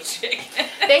 Cheeto chicken.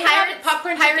 They have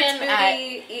popcorn Pirates chicken at...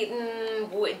 movie eaten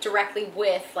directly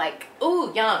with like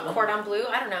Ooh, yum. cordon bleu.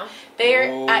 I don't know. They're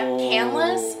Oh. at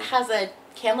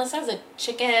Canlis has a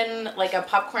chicken, like a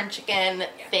popcorn chicken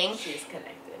thing. She's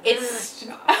connected. It's it's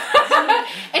not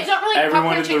really Everyone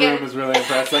popcorn in the chicken. room is really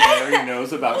impressed that Mary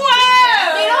knows about.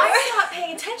 They don't stop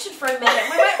paying attention for a minute.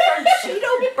 We went from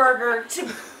Cheeto Burger to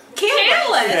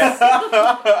Canlis.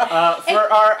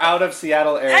 For our out of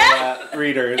Seattle area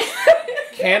readers,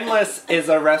 Canlis is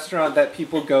a restaurant that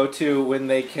people go to when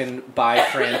they can buy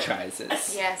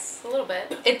franchises. Yes, a little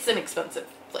bit. It's an expensive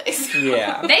place.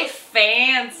 Yeah, They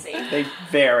fancy. they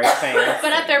very famous.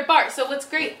 But at their bar. So what's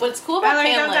cool about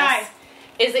Valerie, don't die. Canlis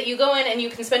is that you go in and you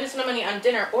can spend a ton of money on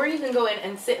dinner, or you can go in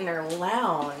and sit in their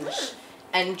lounge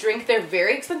and drink their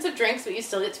very expensive drinks, but you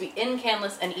still get to be in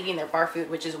Canlis and eating their bar food,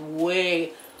 which is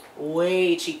way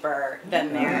cheaper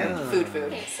than their food.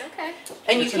 Nice, okay.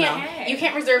 And Good you to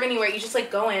can't reserve anywhere. You just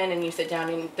like go in and you sit down,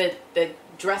 and the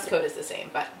dress code is the same.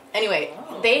 But anyway,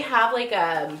 they have like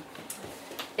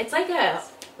it's like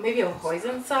maybe a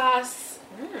hoisin sauce,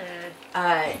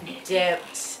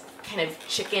 dipped kind of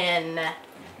chicken.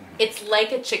 It's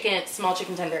like a small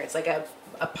chicken tender. It's like a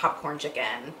popcorn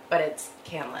chicken, but it's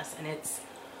Canlis, and it's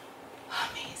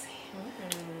amazing.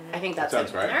 I think that's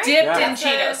Sounds it. right. All right. Dipped Yeah. in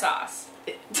Cheeto sauce.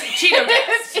 Cheeto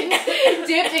dips.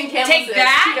 Dipped in Canlis. Take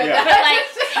that, Yeah. but like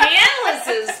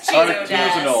Canlis's Cheeto dips.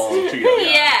 Artisanal Cheeto.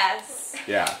 Yeah. Yes.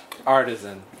 Yeah.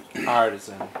 Artisan.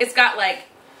 It's got like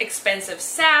expensive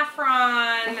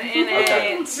saffron in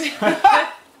Okay. it.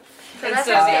 that's Instead our of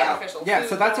the scale. artificial Yeah, food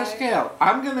so that's our dye. scale.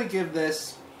 I'm gonna give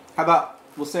this. How about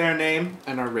we'll say our name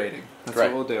and our rating. That's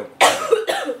Right. what we'll do.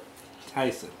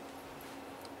 Tyson.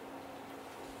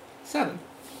 7.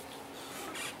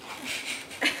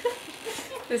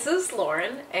 This is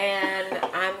Lauren, and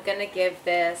I'm gonna give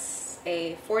this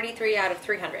a 43 out of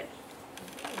 300.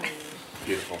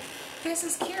 Beautiful. This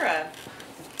is Kira,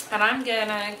 and I'm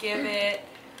gonna give it.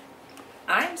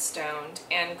 I'm stoned,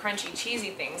 and crunchy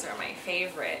cheesy things are my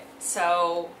favorite.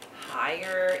 So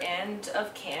higher end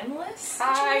of Canlis.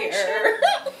 Higher.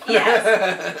 Yes,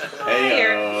 Hey,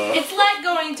 higher. It's like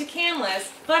going to Canlis,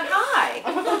 but high.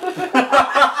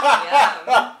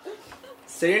 Yum.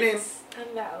 Say your name. I'm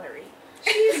Valerie.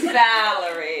 She's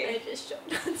Valerie. I just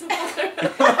showed on some other.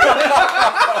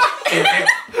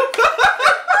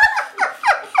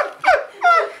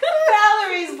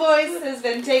 Valorie's voice has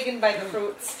been taken by the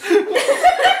fruits.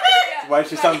 Why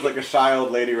she sounds like a shy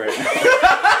old lady right now.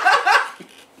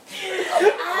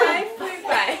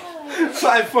 5.5.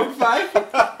 5.5.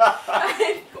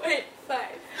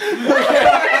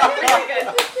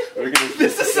 5.5. We're gonna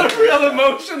This is some real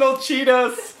emotional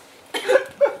Cheetos.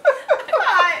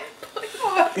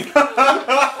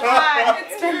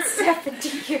 It's been 70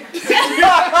 years.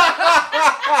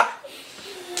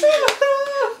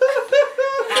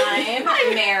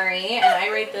 I'm Mary, and I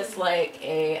rate this like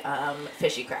a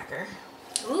fishy cracker.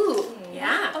 Ooh,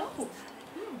 yeah.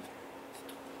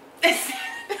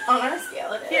 On our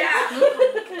scale, it is.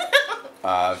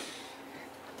 Yeah.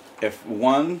 if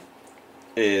one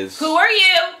is Who are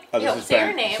you? Oh, this Yo, is say Ben.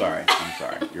 your name. I'm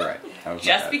sorry. You're right. That was my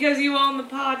Just bad. because you own the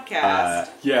podcast.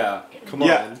 Yeah. Come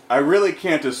Yeah, on. I really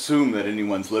can't assume that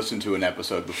anyone's listened to an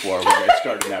episode before when they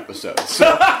start an episode. So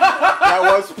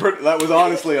that was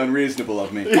honestly unreasonable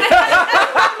of me.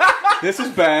 This is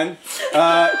Ben,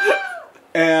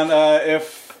 and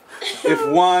if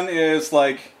one is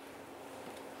like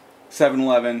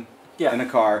 7-Eleven Yeah. in a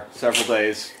car several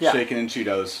days, Yeah. shaken in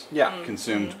Cheetos, Yeah.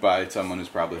 consumed by someone who's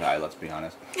probably high. Let's be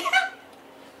honest.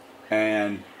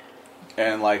 And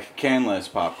like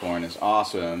Canlis popcorn is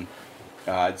awesome.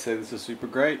 I'd say this is super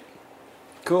great.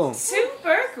 Cool.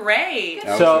 Super great. I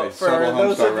would So say for several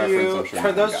those Homestar of reference, you, I'm sure for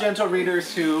you those got. gentle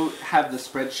readers who have the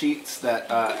spreadsheets that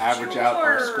average out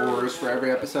our Sure. scores for every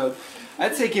episode,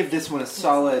 I'd say give this one a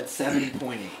solid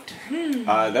 7.8.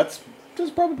 That's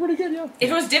probably pretty good, yeah.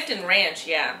 It was dipped in ranch,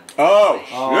 yeah. Oh,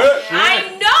 Oh, shit! I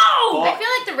know! I feel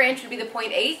like the ranch would be the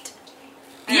 0.8.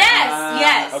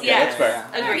 Yes, okay, yes. that's fair.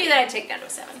 Agree that I'd take down to a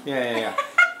 7. Yeah.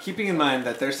 Keeping in mind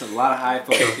that there's a lot of high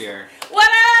folks here, What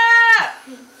up?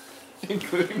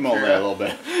 including I'm over that a little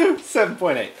bit.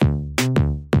 7.8.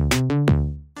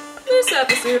 This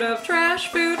episode of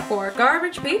Trash Food for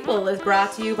Garbage People is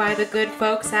brought to you by the good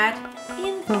folks at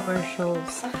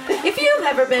Infomercials. If you've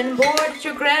ever been bored at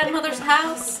your grandmother's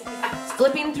house,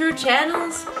 flipping through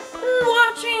channels, and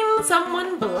watching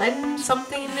someone blend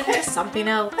something into something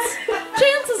else,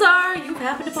 chances Chances are you've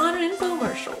happened upon an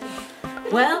infomercial.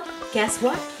 Well, guess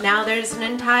what? Now there's an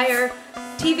entire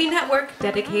TV network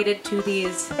dedicated to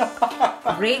these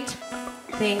great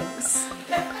things.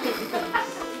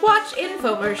 Watch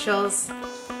infomercials.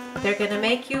 They're gonna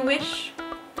make you wish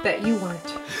that you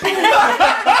weren't.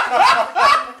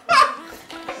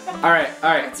 All right.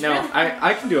 No,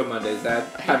 I can do a Mondays ad,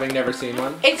 having never seen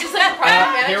one. It's just like a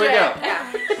product Here we manager. go.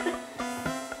 Yeah.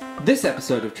 This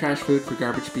episode of Trash Food for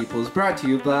Garbage People is brought to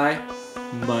you by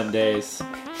Mondays.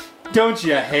 Don't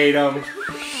you hate them?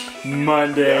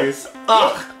 Mondays.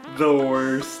 Ugh, the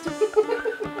worst.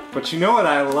 But you know what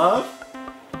I love?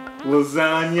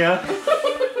 Lasagna.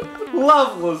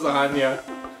 Love lasagna.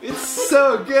 It's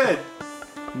so good.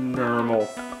 Normal.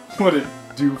 What a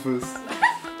doofus.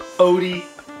 Odie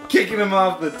kicking him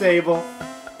off the table.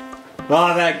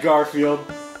 Ah, that Garfield.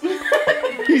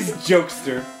 He's a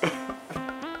jokester.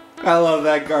 I love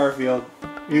that Garfield.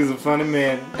 He's a funny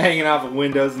man, hanging off of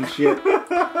windows and shit.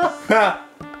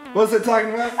 What's it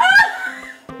talking about?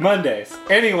 Mondays.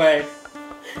 Anyway,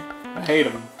 I hate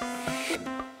him.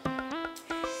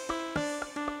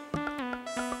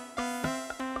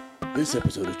 This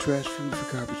episode of Trash Food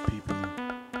for Garbage People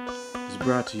is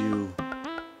brought to you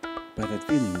by that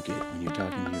feeling you get when you're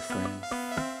talking to your friend.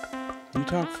 You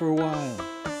talk for a while,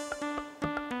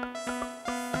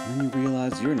 and then you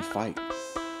realize you're in a fight.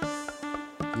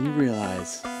 And you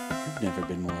realize you've never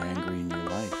been more angry in your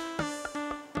life.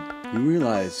 You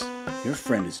realize your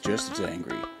friend is just as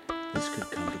angry. This could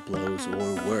come to blows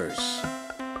or worse.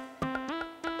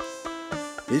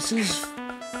 This is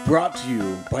brought to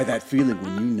you by that feeling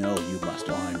when you know you must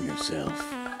arm yourself.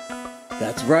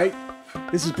 That's right.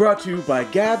 This is brought to you by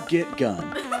Gab Get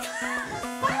Gun.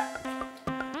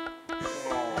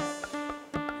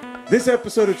 This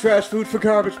episode of Trash Food for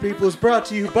Garbage People is brought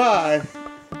to you by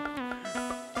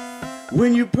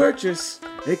when you purchase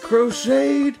a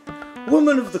crocheted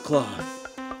woman of the cloth.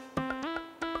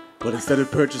 But instead of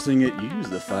purchasing it, you use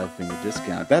the 5-finger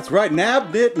discount. That's right,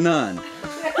 Nab Knit None.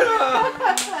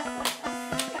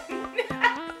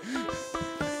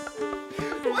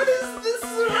 What is this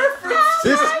reference?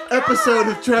 This episode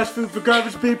of Trash Food for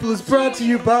Garbage People is brought to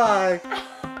you by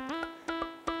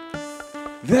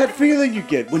that feeling you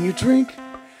get when you drink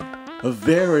a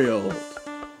very old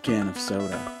can of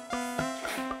soda.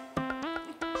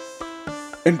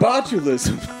 And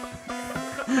botulism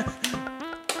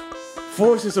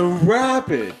forces a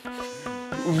rapid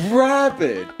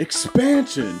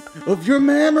expansion of your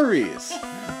memories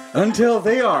until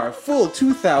they are a full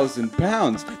 2,000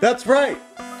 pounds. That's right.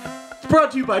 It's brought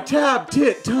to you by Tab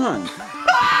Tit Tongue.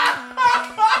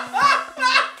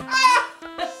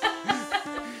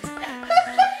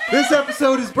 This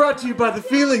episode is brought to you by the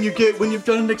feeling you get when you've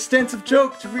done an extensive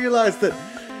joke to realize that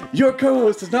your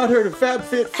co-host has not heard of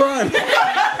FabFitFun.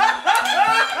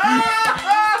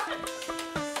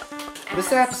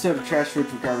 This episode of Trash Food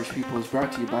for Garbage People is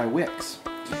brought to you by Wix.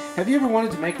 Have you ever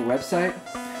wanted to make a website,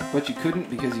 but you couldn't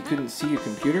because you couldn't see your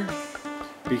computer?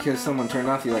 Because someone turned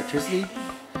off the electricity?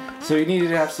 So you needed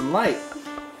to have some light.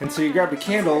 And so you grabbed a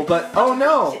candle, but oh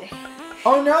no!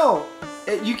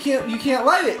 You can't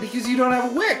light it because you don't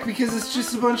have a wick because it's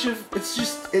just a bunch of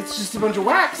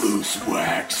wax. Loose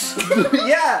wax.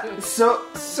 Yeah.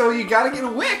 So you gotta get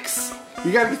a Wix.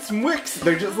 You gotta get some Wix.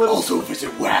 They're just little. Also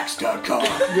visit wax.com.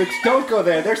 Don't go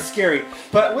there. They're scary.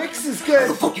 But Wix is good. How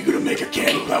the fuck you gonna make a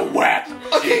candle without wax?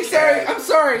 Okay, sorry. I'm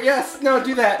sorry. Yes. No,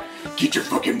 do that. Get your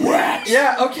fucking wax.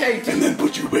 Yeah. Okay. And then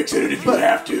put your Wix in it if you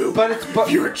have to. But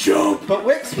if you're a chump. But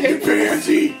Wix paid for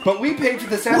pansy. But we paid for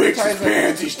this advertising.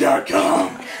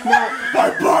 WixIspansies.com. No.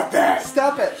 I bought that.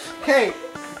 Stop it. Hey,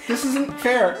 this isn't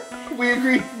fair. We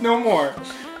agreed no more.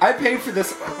 I paid for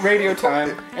this radio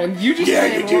time, and you just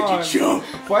came along. You chump.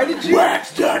 Why did you?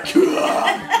 Wax.com.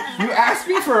 You asked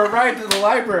me for a ride to the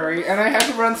library, and I had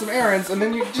to run some errands, and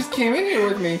then you just came in here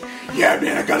with me. Yeah,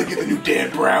 man, I gotta get the new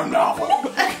Dan Brown novel.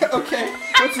 Okay,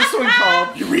 what's this one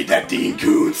called? You read that Dean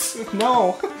Koontz?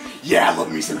 No. Yeah, I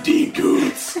love me some Dean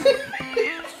Koontz.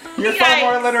 You're far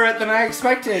more literate than I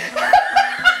expected,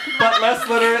 but less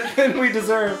literate than we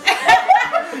deserve.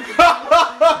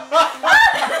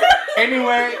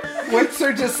 Anyway, wicks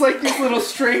are just like these little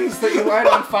strings that you light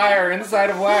on fire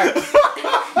inside of wax.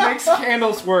 Makes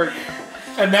candles work.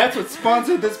 And that's what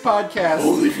sponsored this podcast.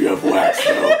 Only if you have wax,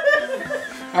 though.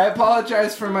 I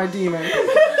apologize for my demon.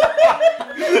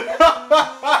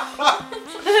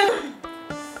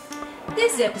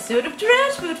 This episode of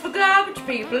Trash Food for Garbage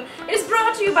People is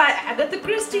brought to you by Agatha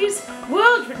Christie's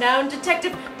world-renowned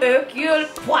detective Hercule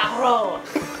Poirot.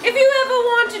 If you ever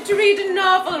wanted to read a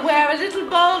novel where a little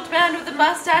bald man with a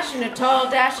mustache and a tall,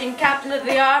 dashing captain of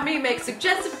the army make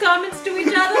suggestive comments to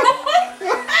each other,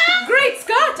 great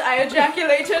Scott, I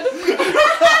ejaculated.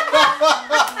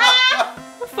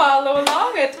 Follow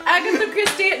along at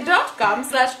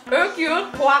agathachristie.com/Hercule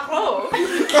Poirot.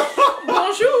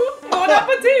 Bonjour, bon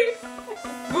appétit.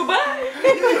 Goodbye.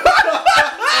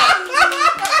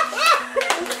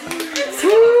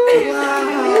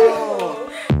 Wow.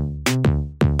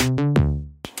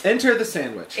 Enter the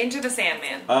sandwich. Into the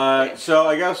Sandman. So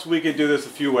I guess we could do this a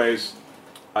few ways.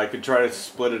 I could try to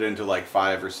split it into like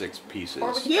 5 or 6 pieces.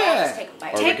 Or we could Yeah. all just take a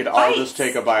bite. Or we could all just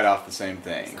take a bite off the same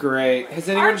thing. Great. Has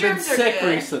anyone been germs are sick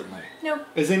good. recently? No.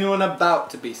 Is anyone about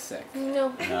to be sick?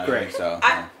 No. No, I Great. think so.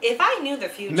 If I knew the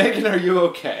future. Megan, are you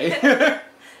okay?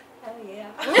 Oh yeah.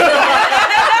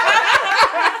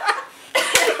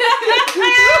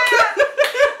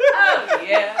 Oh,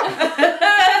 yeah.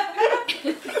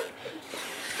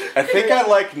 I think I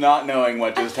like not knowing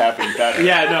what just happened better.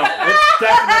 Yeah, no. It's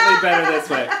definitely better this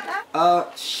way.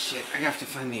 Shit. I have to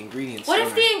find the ingredients. What don't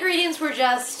if I? the ingredients were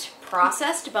just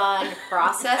processed bun,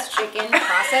 processed chicken,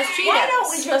 processed Cheetos? Why don't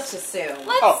we just assume?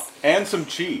 Let's Oh, and some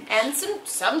cheese. and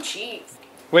some cheese.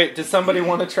 Wait, does somebody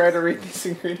want to try to read these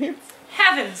ingredients?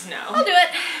 Heavens I'll no. do it.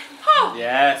 Oh,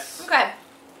 Yes. okay.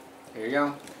 Here you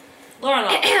go. Lauren,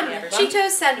 everyone.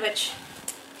 Cheetos sandwich.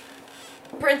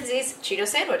 Parentheses, Cheeto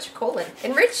sandwich, colon.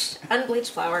 Enriched,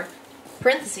 unbleached flour.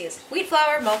 Parentheses, wheat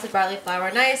flour, malted barley flour,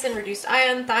 niacin, reduced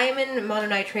iron, thiamine,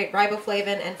 mononitrate,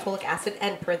 riboflavin, and folic acid,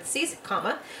 and parentheses,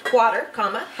 comma, water,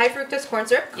 comma, high fructose corn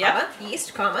syrup, comma,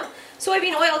 yeast, comma,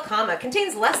 soybean oil, comma,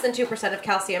 contains less than 2% of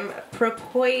calcium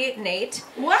propionate,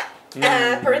 What?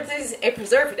 parentheses, a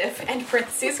preservative, and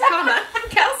parentheses, comma,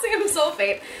 calcium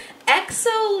sulfate,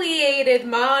 exfoliated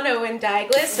mono and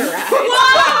diglyceride.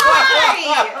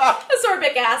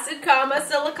 Ascorbic acid, comma,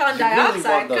 silicon You really want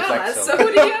dioxide, those comma,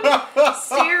 exfoliated.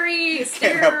 sodium,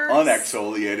 Can't have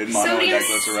unexfoliated sodium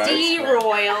mononiglycerides.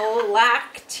 stearoyl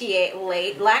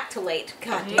lactylate,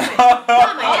 god damn it,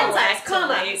 comma, enzymes,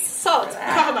 comma, Lactylate. salt,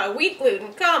 comma, wheat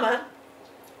gluten, comma,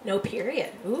 no period,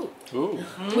 ooh, Ooh.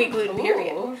 wheat gluten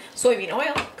period, soybean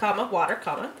oil, comma, water,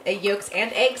 comma, yolks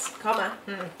and eggs, comma,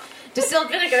 distilled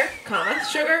vinegar, comma,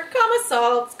 sugar, comma,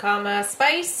 salt, comma,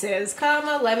 spices,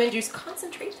 comma, lemon juice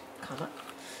concentrate, comma,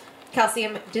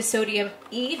 calcium disodium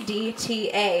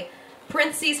EDTA,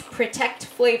 parentheses, protect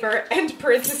flavor, and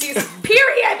parentheses,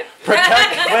 period.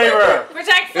 Protect flavor.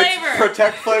 Protect It's flavor.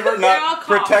 protect flavor, They're all not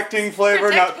called. protecting flavor,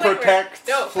 not protect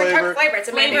No, flavor. protect flavor. It's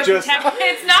a Flavor manual. Just- protect.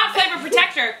 It's not flavor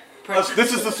protector.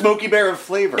 This is the Smokey Bear of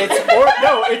flavor. It's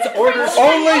orders.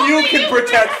 Only you can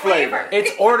protect flavor.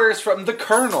 It's orders from the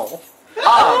Colonel.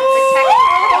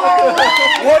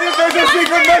 What if there's a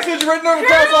secret message written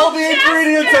across all the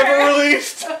ingredients ever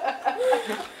released?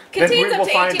 Contains Then we up to will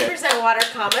find 18% water,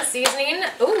 comma, seasoning,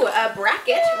 a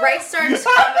bracket, rice starch,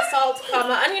 comma, salt,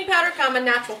 comma, onion powder, comma,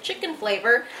 natural chicken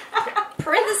flavor,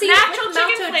 parentheses, Natural with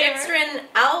chicken maltodextrin,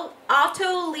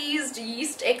 autolyzed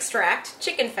yeast extract,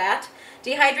 chicken fat,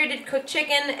 dehydrated cooked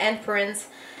chicken, and parens,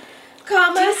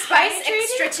 comma, spice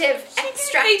extractive,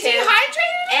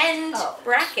 and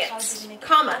brackets,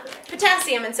 comma,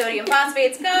 potassium and sodium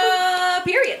phosphates,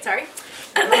 period, sorry.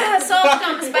 Salt,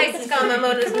 comma, spices, comma,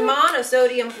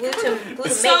 monosodium glutamate,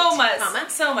 So much. comma,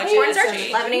 So much. cornstarch,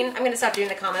 energy. leavening, I'm going to stop doing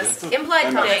the commas,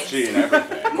 implied commas, MSG and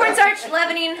everything. cornstarch,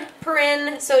 leavening,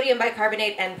 perin, sodium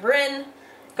bicarbonate, and perin,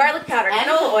 garlic powder,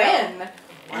 canola oil.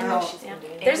 Wow.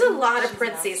 There's a lot of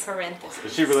parentheses.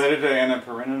 Is she related to Anna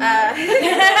Karenina?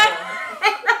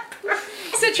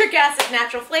 Citric acid,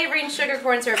 natural flavoring, sugar,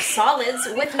 corn syrup, solids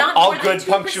with not All more than good 2%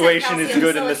 punctuation is calcium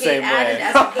good in the silicate same added way.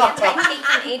 as an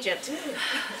anti-caking agent.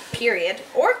 Period.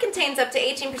 Or contains up to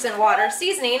 18% water,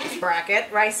 seasoning,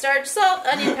 bracket, rice starch, salt,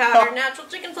 onion powder, natural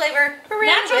chicken flavor, perin,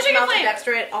 Natural with chicken flavor.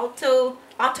 maltodextrin,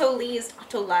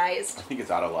 autolyzed, I think it's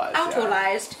autolyzed. Yeah.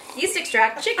 autolyzed, yeast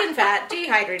extract, chicken fat,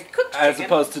 dehydrated, cooked As chicken,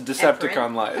 opposed to and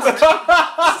Decepticon lies.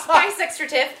 spice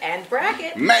extractive, and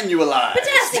bracket. Manualized.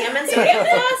 Potassium and sodium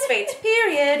phosphates,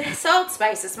 period. Salt,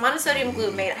 spices, monosodium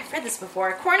glutamate. I've read this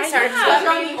before. Cornstarch, What's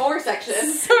wrong leavening, with more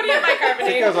section? sodium I think I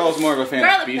bicarbonate, was more of a fan of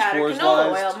garlic Beast powder, Wars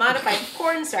canola lies. oil, modified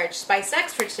cornstarch, spice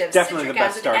extractives, Definitely citric the best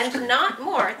acid, starch and cream. not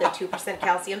more than 2%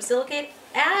 calcium silicate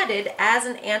added as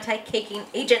an anti-caking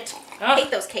agent. Ugh.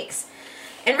 Hate those cakes.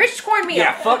 Enriched cornmeal.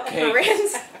 Yeah, fuck cakes.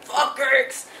 Parins, fuck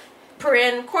cakes.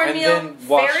 Perin, cornmeal, And then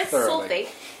wash ferrous thoroughly. sulfate,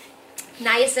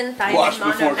 niacin, Wash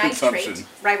thiamine, before mononitrate, consumption.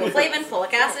 riboflavin,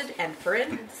 folic acid, and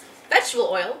perin. Vegetable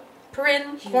oil,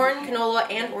 Perin, corn, canola,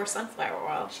 and or sunflower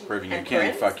oil. Proving you And can't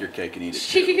Prince? fuck your cake and eat it.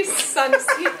 Cheese,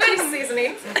 cheese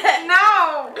seasoning.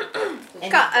 No!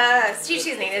 Cheese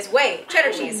seasoning is whey,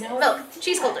 cheddar cheese, milk,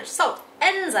 cheese holders, salt,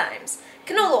 enzymes,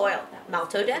 canola oil,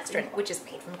 maltodextrin, which is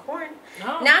made from corn,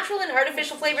 natural and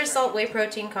artificial flavors, salt, whey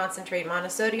protein, concentrate,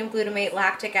 monosodium glutamate,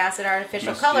 lactic acid,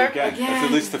 artificial Missed you color, again. That's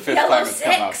at least the 5th Yellow time it's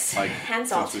come up 6, like, and since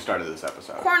salt. we started this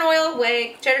episode. corn oil,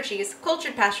 whey, cheddar cheese,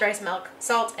 cultured pasteurized milk,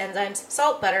 salt, enzymes,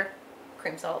 salt, butter,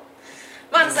 cream salt,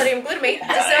 monosodium glutamate,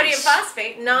 disodium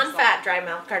phosphate, non-fat dry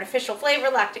milk, artificial flavor,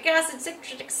 lactic acid,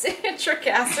 citric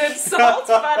acid, salt,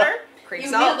 butter, cream You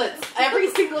salt, nailed it every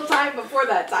single time before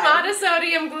that time.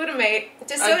 monosodium glutamate,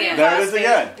 disodium Again. There it is phosphate,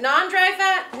 again.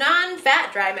 non-fat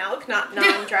dry milk, not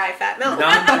non-dry fat milk,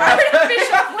 Non-dry.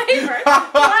 artificial flavor,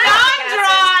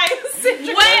 Non-dry,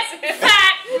 citric wet, acid,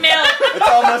 fat milk. It's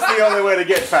almost the only way to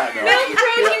get fat milk. milk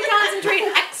protein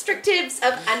concentrate, extractives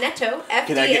of annetto, FD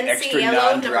Can I get and C extra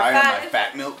yellow number non-dry on my 5,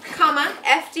 fat milk? comma,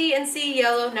 FD and C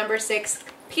yellow number 6,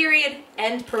 period,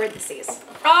 end parentheses.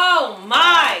 Oh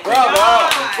my Bravo!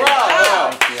 god.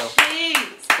 Bravo! Thank you.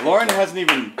 Jeez. Lauren hasn't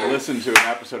even listened to an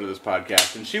episode of this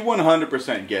podcast, and she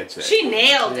 100% gets it. She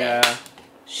nailed it. Yeah.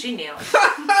 She nailed it.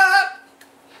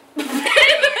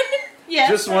 Yes.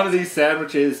 Just one of these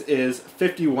sandwiches is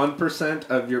 51%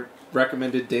 of your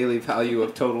recommended daily value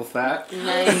of total fat.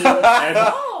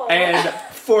 And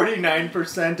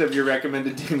 49% of your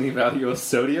recommended daily value of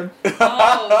sodium.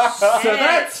 Oh, shit. So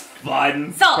that's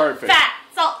fun. salt, perfect. fat,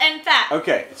 salt, and fat.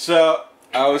 Okay, so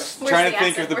I was Where's trying the to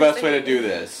think acid? of the Where's best the way to heat? do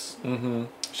this. Mm-hmm.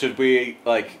 Should we,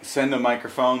 like, send a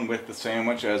microphone with the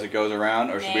sandwich as it goes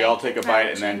around, or should we all take a bite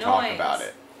and then talk Noise. about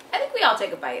it? I think we all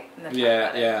take a bite and then talk Yeah,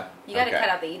 about it. yeah. You gotta Okay. cut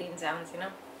out the eating sounds, you know?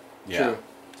 Yeah. True.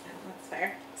 That's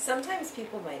fair. Sometimes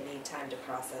people might need time to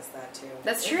process that too.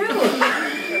 That's true.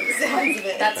 Sounds of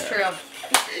it. That's true.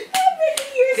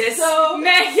 This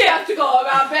skeptical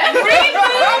about that.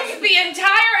 removes the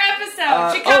entire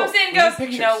episode. She comes in and goes,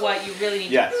 pictures. you know what, you really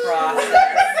need Yes. to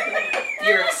process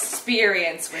your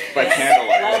experience with By this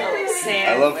candlelight. lovely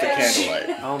I love the sandwich."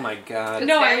 candlelight. Oh my god.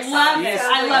 No, I love it.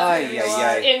 I love Ay, it. ay,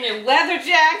 ay. In your leather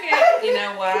jacket. You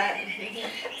know what?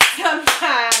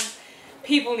 Sometimes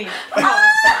people need to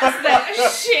process that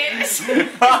shit.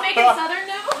 Make it southern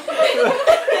now?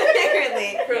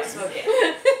 Apparently.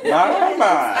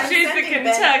 Mama! She's the sending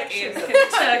Kentucky. Ben pictures of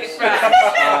Kentucky Fried.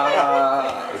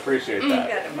 I appreciate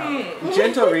that.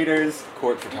 Gentle readers,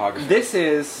 Court photography. this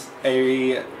is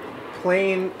a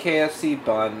plain KFC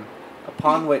bun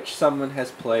upon which someone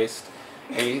has placed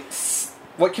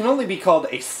what can only be called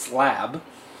a slab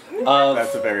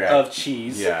That's a very of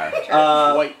cheese.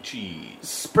 Yeah. White cheese.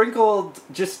 Sprinkled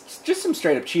just some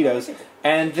straight up Cheetos,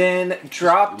 and then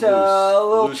dropped a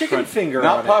little Loose chicken crunch. finger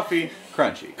Not on puffy,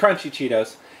 crunchy. it. Crunchy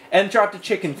Cheetos. And dropped a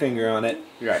chicken finger on it.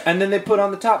 Right. And then they put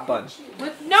on the top bun.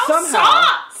 With no Somehow-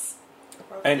 sauce.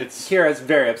 And It's- Kira's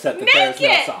very upset that there's no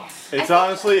Naked! sauce. It's think-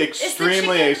 honestly the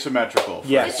extremely chicken- asymmetrical. For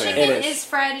Yes, a The it sandwich. chicken is. is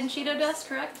fried in Cheeto dust,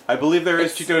 correct? I believe there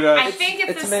is Cheeto dust. I think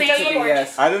it's the meant to be, same.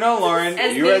 yes. I don't know, Lauren.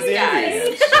 As You read these the guys.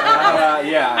 ingredients.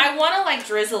 Yeah. I want to like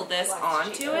drizzle this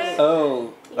onto it.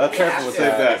 Oh, Let's careful with save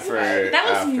that. that for That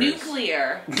was afters.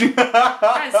 nuclear.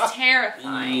 That is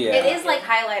terrifying. Yeah. It is like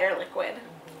highlighter liquid.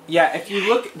 Yeah, if you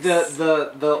look,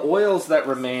 the oils that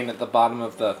remain at the bottom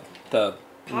of the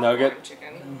nugget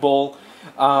Chicken. bowl,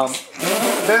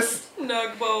 this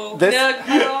Nug bowl. This- Nug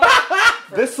bowl.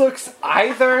 this looks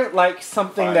either like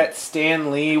something Fine. that Stan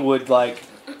Lee would like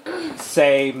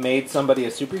say made somebody a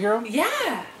superhero,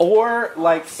 Yeah. or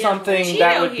like something Cheeto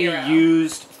that would hero. be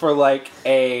used for like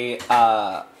a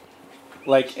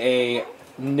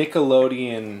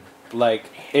Nickelodeon like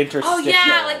interstitial Oh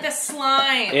yeah, like the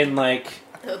slime. in like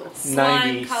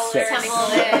Slime color. 96. Temple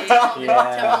of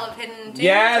Yeah. Temple of Hidden Doom.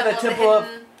 Yeah, the Temple of-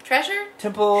 Hidden Treasure?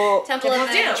 Temple Temple of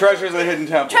Doom. Treasure of the Hidden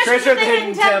Temple. Treasure of the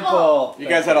Hidden Temple. You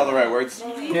guys had all the right words.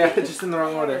 Yeah, just in the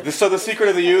wrong order. So the secret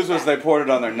of the use was they poured it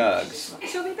on their nugs.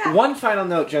 She'll be back. One final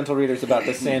note, gentle readers, about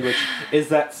this sandwich is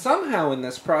that somehow in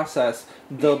this process,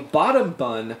 the bottom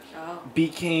bun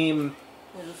became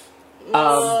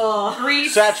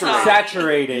Grease Saturated. sauce.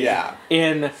 saturated Yeah.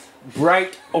 in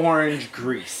bright orange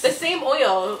grease. The same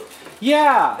oil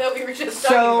Yeah. that we were just So-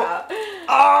 talking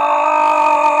about.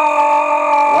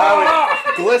 Wow,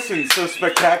 it glistens so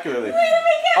spectacularly.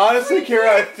 Honestly, Kira,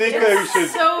 I think that we should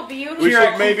So beautiful. we Kira,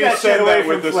 should maybe keep that shit send away that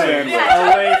with from the flames.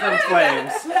 sandwich. Away from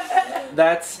flames.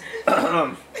 That's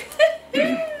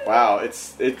Wow, it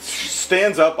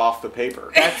stands up off the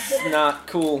paper. that's not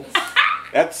cool.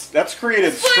 That's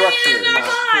created Put it structure. in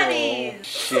our bodies.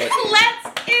 Shit. Let's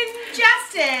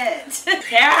ingest it.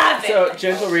 Have So, it.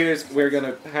 gentle readers, we're going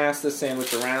to pass the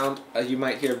sandwich around. You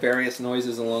might hear various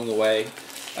noises along the way.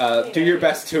 Do your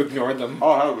best to ignore them.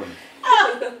 Oh, heaven.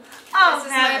 Oh, This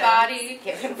is my body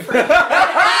given for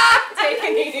take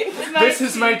and eat it. This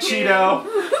is my Cheeto,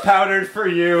 powdered for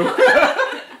you.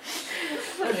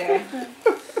 Okay.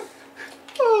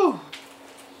 Oh.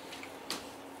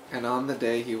 And on the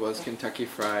day he was Kentucky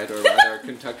Fried, or rather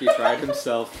Kentucky Fried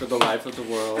himself for the life of the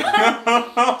world.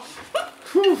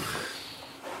 Whew.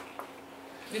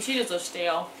 The Cheetos are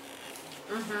stale.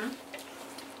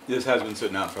 This has been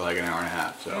sitting out for like an hour and a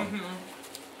half, so.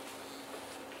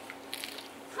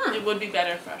 It would be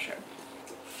better fresher.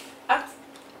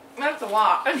 That's a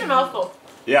lot. That's a mouthful.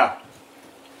 Yeah.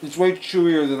 It's way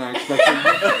chewier than I expected.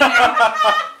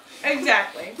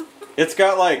 Exactly. It's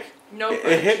got like No it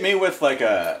crunch. hit me with like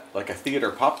a theater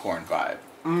popcorn vibe.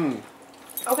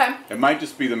 Okay. It might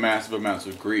just be the massive amounts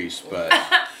of grease, but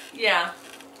Yeah.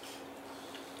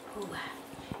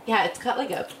 Yeah, it's got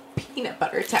like a peanut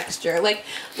butter texture, like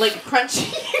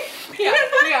crunchy.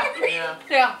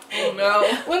 Yeah. Oh no.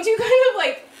 Once you kind of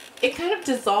like, it kind of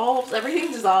dissolves.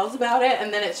 Everything dissolves about it,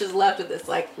 and then it's just left with this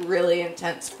like really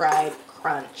intense fried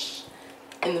crunch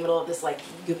in the middle of this like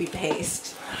goopy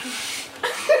paste.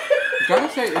 Gotta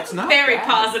say, it's not Very bad.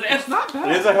 positive. It's not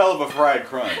it is bad. a hell of a fried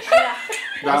crunch. I'll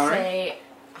Valerie? say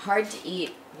hard to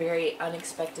eat, very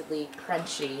unexpectedly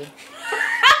crunchy.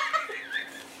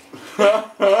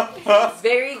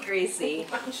 Very greasy,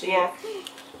 Yeah.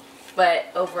 but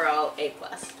overall A+.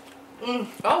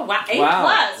 Oh wow. A Wow.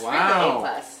 plus. Wow.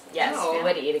 A+. Yes, Oh.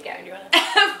 would eat again.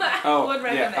 Oh, Would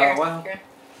yeah. recommend. Oh, well.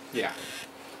 Yeah.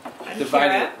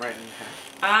 Divide it right in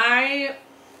half. I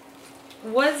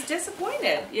was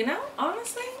disappointed, you know,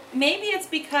 honestly. Maybe it's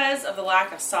because of the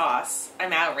lack of sauce.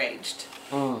 I'm outraged.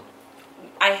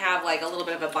 I have like a little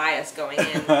bit of a bias going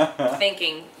in,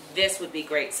 thinking this would be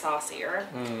great saucier.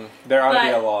 There ought to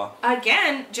be But- a law.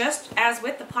 Again, just as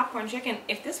with the popcorn chicken,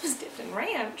 if this was dipped in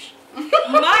ranch,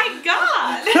 my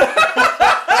God!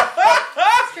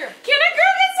 It's true. Can I go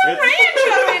get some It's- ranch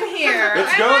up in here?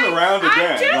 It's I'm going like- around I'm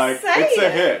again. just Like saying. it's a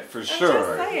hit for I'm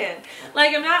sure. just saying.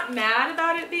 Like, I'm not mad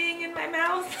about it being in my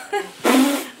mouth,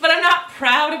 but I'm not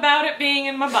proud about it being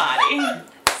in my body.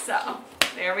 So,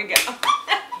 there we go.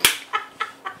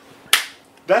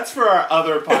 That's for our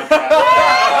other podcast.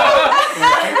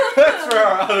 That's for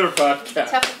our other podcast.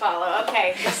 Tough to follow.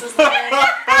 Okay, this is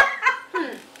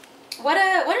what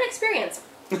an experience.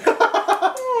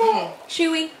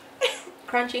 Chewy,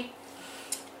 crunchy,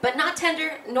 but not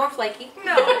tender nor flaky.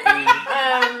 No.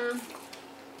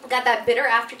 Got that bitter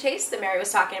aftertaste that Mary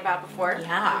was talking about before.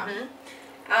 Yeah.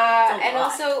 And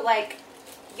lot. also like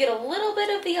you get a little bit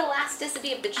of the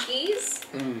elasticity of the cheese.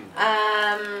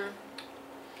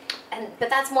 But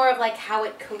that's more of like how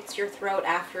it coats your throat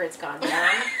after it's gone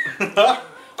down.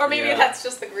 Or maybe Yeah. that's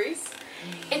just the grease.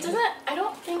 It doesn't. I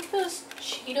don't think those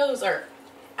Cheetos are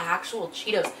actual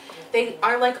Cheetos. They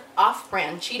are like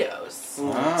off-brand Cheetos.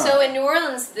 Ah. So in New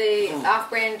Orleans, the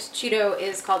off-brand Cheeto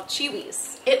is called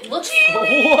Chewies. It looks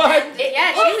What?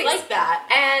 Yeah, looks Chewies. like that.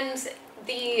 And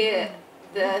the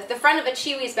front of a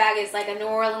Chewies bag is like a New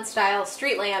Orleans style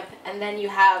street lamp, and then you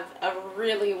have a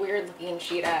really weird looking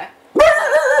cheetah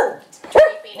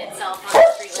draping itself on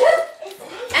the street lamp.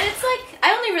 And it's like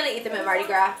I only really eat them at Mardi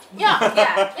Gras. Yeah.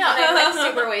 Yeah, Yeah. when I'm like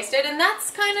super wasted, and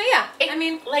that's kind of I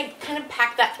mean, like kind of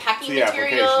pack that packing It's the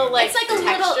material, application. like it's like a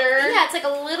texture. little it's like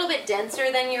a little bit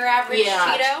denser than your average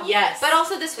Yeah, Cheeto. yes. But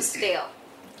also this was stale.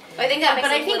 I think that makes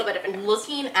But I a think little bit of a difference.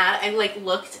 looking at, I like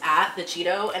looked at the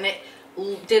Cheeto and it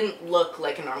didn't look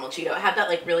like a normal Cheeto. It had that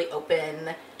like really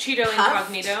open Cheeto puffed,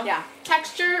 incognito. Yeah.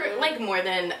 texture, like more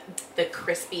than the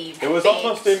crispy. It was baked.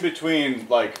 almost in between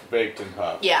like baked and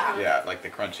puffed. Yeah. Yeah, like the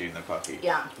crunchy and the puffy.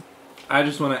 Yeah. I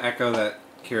just want to echo that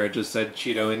Kira just said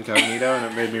Cheeto incognito, and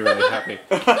it made me really happy.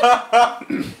 That's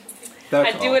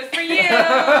I'd do all. it for you.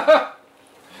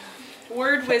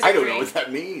 Word wizardry. I don't know what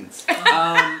that means.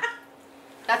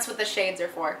 That's what the shades are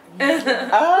for.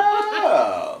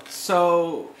 Oh.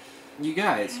 So, you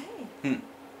guys,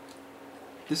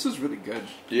 this was really good.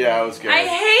 Yeah, it was good. I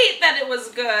hate that it was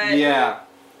good. Yeah,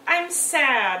 I'm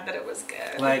sad that it was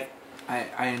good. like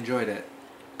I enjoyed it.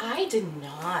 I did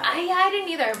not. I didn't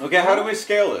either. Okay, how do we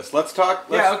scale this? Let's talk.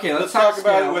 Let's talk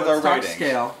about scale. it with Let's our talk ratings.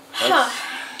 scale. Can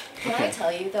Okay. I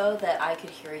tell you, though, that I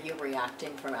could hear you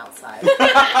reacting from outside?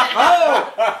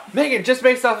 Oh, Megan, just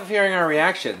based off of hearing our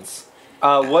reactions,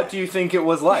 what do you think it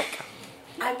was like?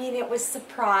 I mean, it was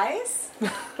surprise,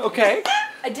 Okay.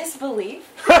 a disbelief,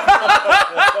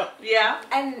 Yeah.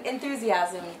 and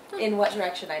enthusiasm. In what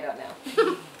direction, I don't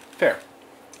know. Fair.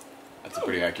 That's a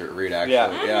pretty accurate read, actually.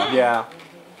 Yeah. Yeah.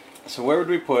 So where would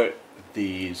we put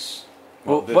these?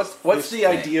 Well, this- what's this the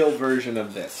thing? ideal version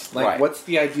of this? Like, Right. what's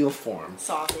the ideal form?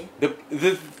 Saucy.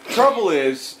 The trouble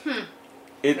is,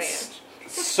 it's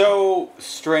so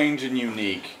strange and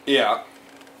unique. Yeah.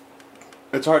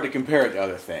 It's hard to compare it to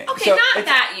other things. Okay, So not it's-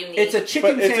 that unique. It's a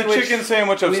chicken But it's sandwich. a chicken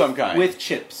sandwich of with, some kind. with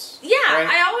chips. Yeah, Right?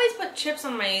 I always put chips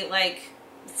on my like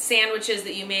sandwiches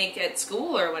that you make at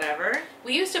school or whatever.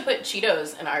 We used to put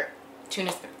Cheetos in our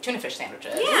tuna fish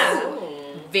sandwiches. Yeah.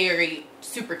 Very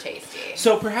super tasty.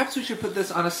 So perhaps we should put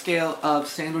this on a scale of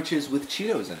sandwiches with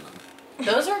Cheetos in them.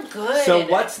 Those are good. So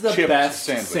what's the Chipped best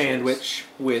sandwiches. sandwich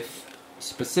with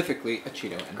specifically a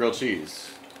Cheeto in it? Grilled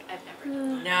cheese. I've never.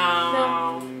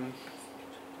 No.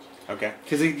 Okay.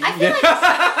 Because he. I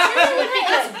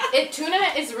feel like tuna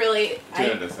is really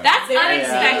Tuna does sound That's good.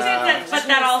 unexpected, but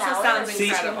that also Salad. sounds See-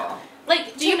 incredible.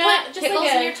 like Do you tuna, put just pickles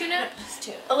like in your tuna?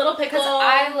 a little pickle. Because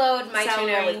I load my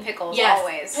celery. tuna with pickles yes,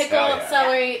 always. pickle, Oh, yeah.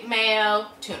 celery, mayo,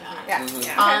 tuna. Yeah.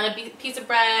 Yeah. On a piece of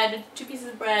bread, 2 pieces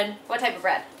of bread. What type of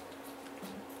bread?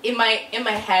 In my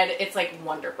head, it's like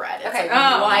Wonder Bread. It's Okay. like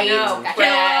Oh, white no.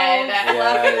 bread.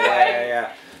 Yeah.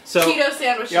 So Cheeto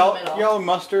sandwich in Y'all, the middle. y'all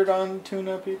mustard on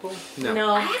tuna, people? No.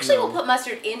 I actually will put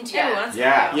mustard into Yeah, it. once in a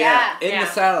Yeah. while. Yeah. in Yeah.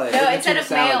 the salad. No, in the instead tuna of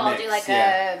mayo, salad I'll mix, do like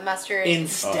yeah. a mustard.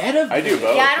 Instead of I do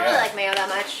both. yeah, I don't really like mayo that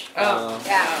much. Oh.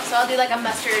 Yeah, so I'll do like a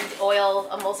mustard oil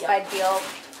emulsified deal.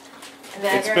 And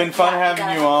It's vinegar. been fun Yeah, having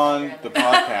gotta you have on mustard the in it.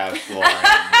 podcast,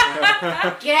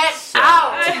 Lauren. Get So-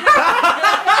 out!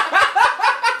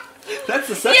 That's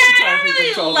the second Yeah, time I we've been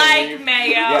really told to like leave. mayo.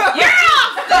 Yeah. You're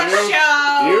off the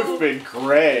show. You've been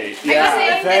great. you Yeah,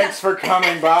 saying thanks for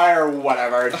coming by or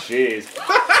whatever. Jeez.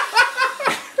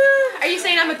 Are you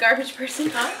saying I'm a garbage person?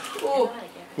 Huh? Ooh.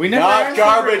 We never Not asked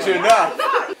garbage everyone.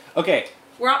 enough. Okay,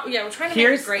 We're trying to make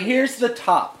it great. here's the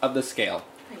top of the scale.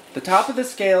 The top of the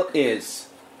scale is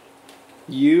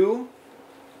you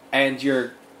and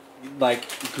your like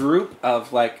group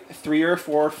of like 3 or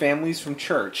 4 families from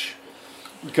church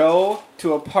go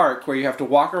to a park where you have to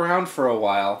walk around for a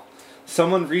while.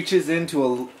 Someone reaches into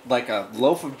a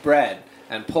loaf of bread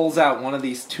and pulls out one of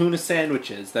these tuna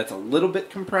sandwiches that's a little bit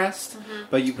compressed,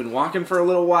 but you've been walking for a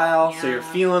little while, so you're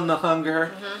Yeah. feeling the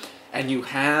hunger. And you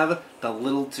have the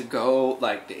little to-go,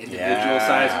 like the individual Yeah.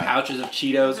 sized pouches of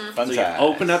Cheetos. Fun So you size.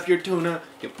 open up your tuna,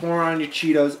 you pour on your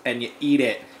Cheetos, and you eat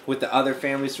it with the other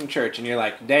families from church. And you're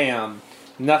like, damn,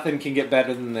 nothing can get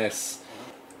better than this.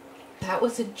 That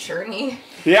was a journey,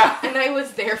 Yeah, and I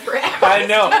was there for hours. I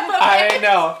know.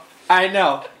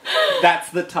 That's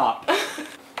the top.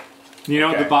 You know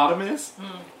what Okay. the bottom is?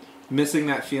 Missing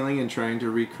that feeling and trying to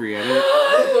recreate it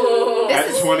This at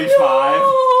is 25.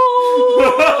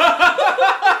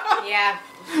 yeah.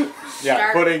 Yeah,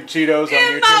 Dark. putting Cheetos on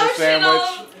your tuna sandwich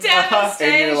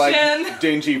devastation. in your like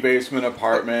dingy basement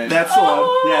apartment. That's the one.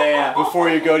 Yeah. Before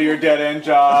you go to your dead end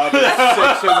job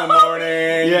at 6 in the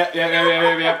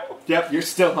morning. Yep, you're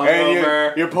still And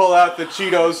hungover. you pull out the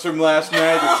Cheetos from last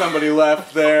night that somebody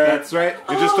left there. That's right.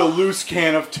 And just a loose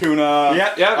can of tuna.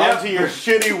 Yep. Onto your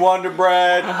shitty Wonder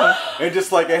Bread. And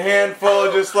just like a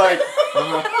handful, just like.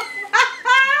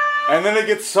 And then it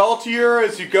gets saltier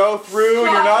as you go through,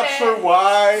 and you're not sure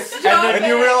why. And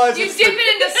you realize You it's dip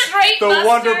it into straight the mustard.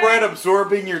 Wonder Bread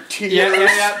absorbing your tears.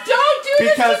 Yeah. Don't do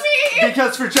Because, this to me!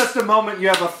 because for just a moment you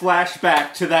have a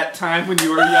flashback to that time when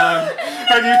you were young,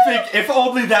 and you think, if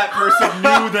only that person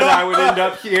knew that I would end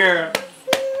up here.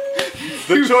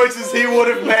 The choices he would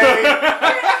have made.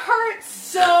 It hurts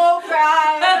so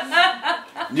bad.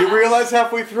 You realize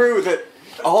halfway through that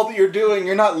all that you're doing,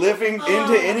 you're not living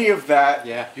into any of that.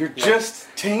 Yeah. You're just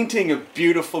tainting a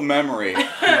beautiful memory.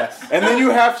 Yes. And then you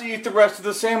have to eat the rest of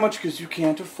the sandwich because you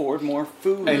can't afford more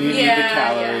food. And you need the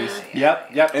calories.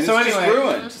 Yep. And so it's anyway, just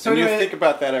ruined. So and you anyway, think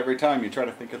about that every time. You try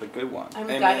to think of the good one. I'm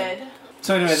Amen. gutted.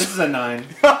 so anyway, this is a 9.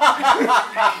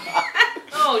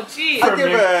 Oh, geez. I give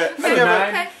me. it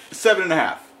It's a 9.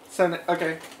 7.5. So,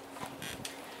 okay.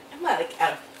 I'm like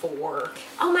at a 4.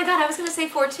 Oh my god, I was gonna say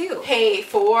 4 too. Hey,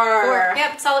 4. 4.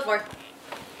 Yep, solid 4.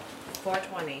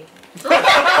 420.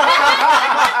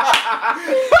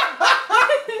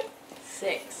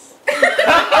 6.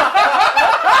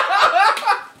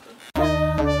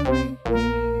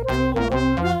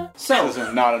 So, this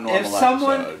is not a normal if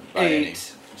someone episode by any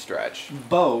ate stretch.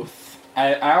 both,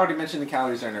 I already mentioned the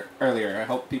calories earlier. I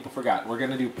hope people forgot. We're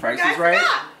going to do prices right.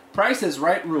 Prices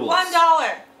right rules.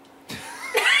 $1.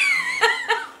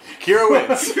 Kira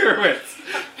wins. Kira wins.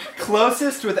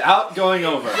 Closest without going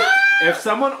over. If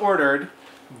someone ordered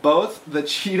both the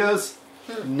Cheetos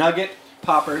nugget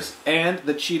poppers and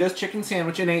the Cheetos chicken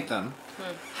sandwich and ate them,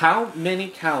 how many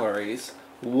calories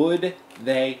would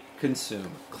they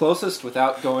consume? Closest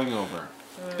without going over.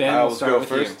 Ben, I we'll always start go with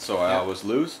first, you. so I always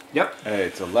lose. Yep. Hey,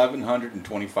 it's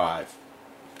 1,125.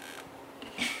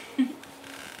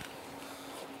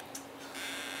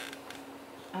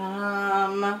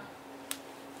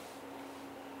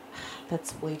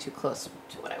 That's way too close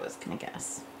to what I was gonna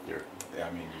guess. You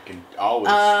can always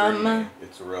screen me.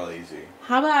 It's real easy.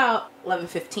 How about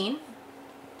 11:15?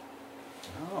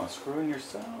 Oh, screwing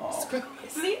yourself. Screw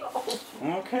myself.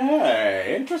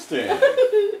 Okay, interesting.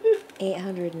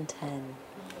 810.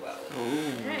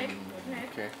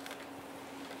 Okay.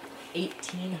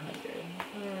 1,800.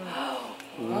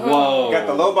 Whoa. Got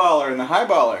the low baller and the high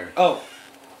baller. Oh.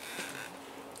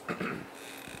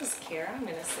 This is Kara. I'm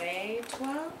gonna say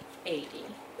 1280.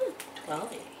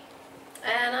 1280.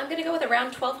 And I'm gonna go with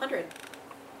around 1,200.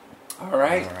 All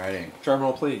right. Alrighty. Drum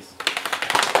roll, please.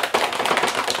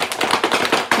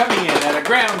 Coming in at a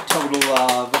ground total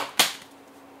of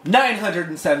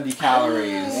 970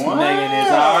 calories. Wow. Megan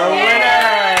is our winner.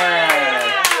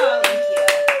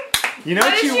 You know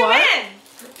what you want?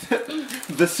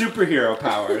 The superhero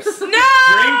powers. No! Drink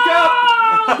up.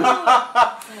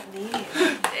 That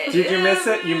means. Did you miss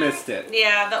it? You missed it.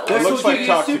 Yeah, the This looks will like give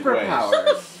you toxic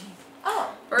superpowers.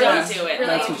 Oh. Don't do it.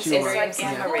 That's what you want. It's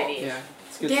like gamma radiation. Yeah,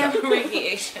 it's good Damn stuff.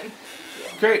 radiation.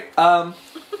 Great.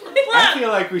 I feel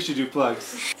like we should do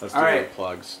plugs. Let's All do right. the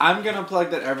plugs. I'm gonna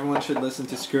plug that everyone should listen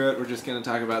to Screw It. We're just gonna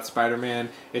talk about Spider-Man.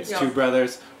 It's Yeah. two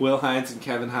brothers, Will Hines and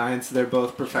Kevin Hines. They're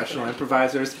both professional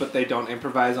improvisers, but they don't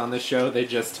improvise on the show. They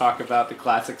just talk about the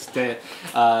classic Stan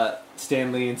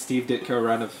Lee and Steve Ditko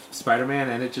run of Spider-Man,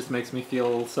 and it just makes me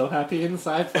feel so happy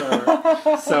inside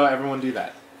for. So everyone do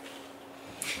that.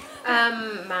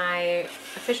 My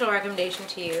official recommendation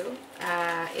to you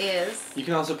is... You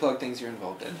can also plug things you're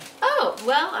involved in. Oh,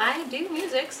 well, I do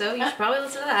music, so you should probably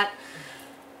listen to that.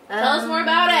 Tell us more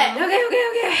about it. Okay.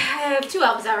 I have 2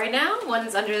 albums out right now.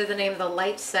 One's under the name The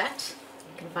Light Set.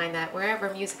 You can find that wherever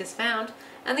music is found.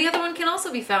 And the other one can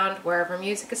also be found wherever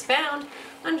music is found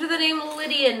under the name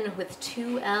Lydian with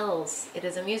 2 L's. It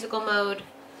is a musical mode,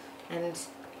 and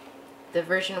the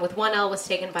version with 1 L was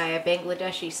taken by a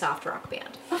Bangladeshi soft rock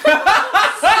band. 2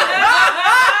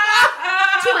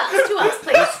 L's,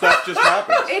 please. This stuff just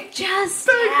happens. It just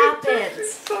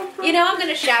happens. You know, I'm going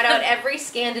to shout out every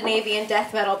Scandinavian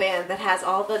death metal band that has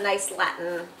all the nice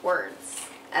Latin words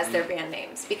as their band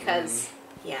names because,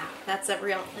 yeah, that's a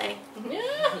real thing.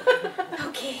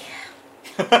 Okay.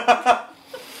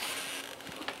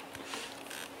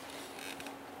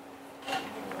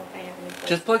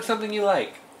 Just plug something you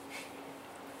like.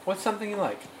 What's something you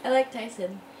like? I like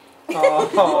Tyson. I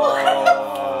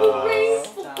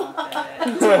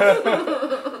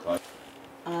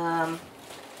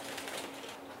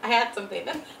had something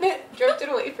and it drifted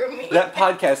away from me. That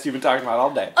podcast you've been talking about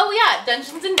all day. Oh yeah,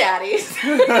 Dungeons and Daddies.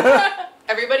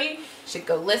 Everybody should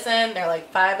go listen. They're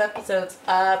like 5 episodes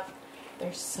up.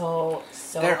 They're so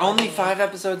They're only funny. 5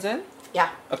 episodes in? Yeah.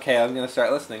 Okay, I'm gonna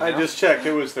start listening now. I just checked.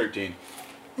 It was 13.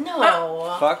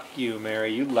 No. Fuck you,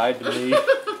 Mary. You lied to me.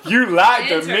 You lied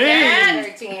to me!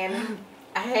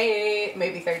 13.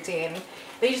 Maybe 13.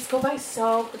 They just go by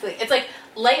so quickly. It's like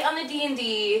light on the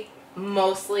D&D,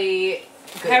 mostly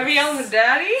good. Heavy on the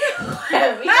daddy?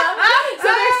 Heavy on. So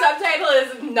their subtitle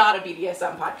is not a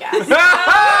BDSM podcast. Because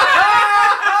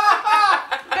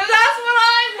that's what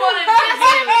I wanted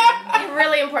to do.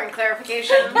 Really important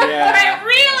clarification. Yeah. I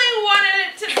really wanted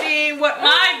it to be what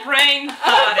my brain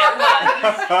thought it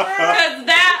was. Because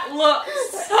that looks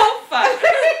so funny.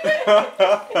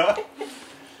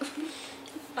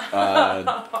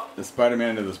 The Spider-Man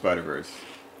into the Spider-Verse.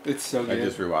 It's so I good.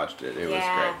 just rewatched it. It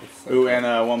Yeah. was great. Ooh, and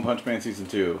One Punch Man Season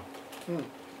 2.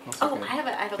 Oh, I have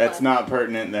a That's plug. not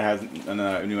pertinent. That hasn't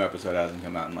a new episode hasn't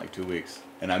come out in like 2 weeks,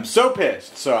 and I'm so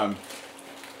pissed. So I'm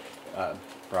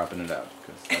propping it up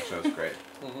because that show's great.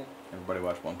 Everybody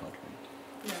watch One Punch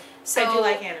Man. So, I do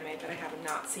like anime, but I have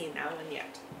not seen that one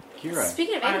yet. Kira,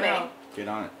 Speaking of I don't anime, know. get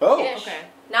on it. Oh! Ish. Okay.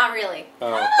 Not really. Oh.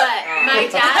 But my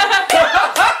dad,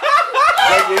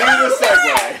 Like, you need a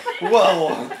segue.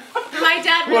 Whoa! my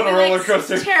dad What a really roller likes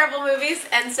coaster. terrible movies,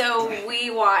 and so we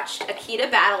watched Akita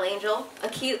Battle Angel.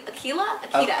 Akita?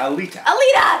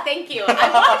 Alita, thank you. I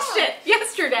watched it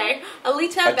yesterday.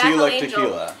 Alita I do Battle like Angel.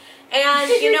 tequila. And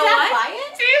Did you your know dad what? buy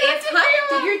it?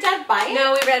 Did your dad buy it?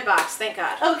 No, we read box, thank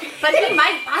God. Okay. But he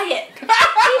might buy it. He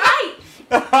might.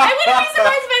 I wouldn't be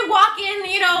surprised if I walk in,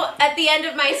 at the end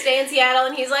of my stay in Seattle,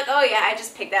 and he's like, "Oh yeah, I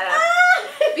just picked that up,"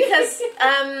 because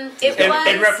it was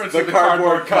In reference The to the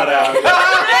cardboard cutout.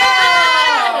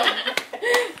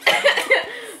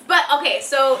 But okay,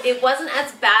 so it wasn't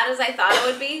as bad as I thought it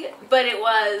would be, but it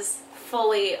was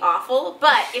fully awful.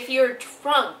 But if you're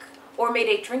drunk or made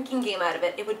a drinking game out of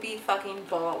it, it would be fucking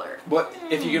baller. What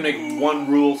if you could make one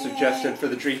rule suggestion for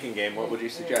the drinking game? What would you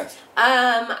suggest?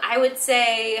 I would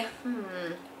say,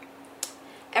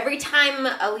 every time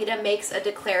Alita makes a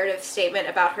declarative statement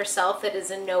about herself that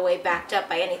is in no way backed up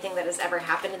by anything that has ever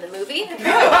happened in the movie, take a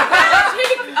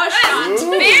shot. Ooh.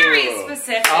 Very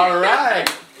specific. All right.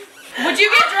 Would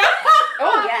you get drunk?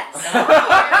 Oh, yes.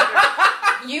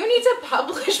 You need to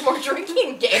publish more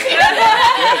drinking games.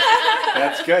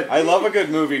 That's good. I love a good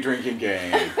movie drinking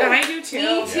game. I do too.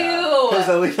 Me Is too.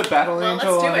 Alita Battle Well,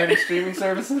 Angel let's do on it. any streaming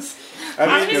services? I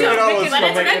mean, Honestly, look at all because those when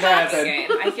it's a make it good drinking happen. game,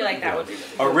 I feel like that would be really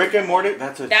A Rick and Morty?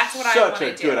 That's what I such a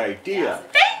wanna do. good idea.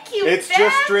 Thank you, It's Dad.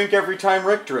 just drink every time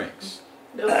Rick drinks.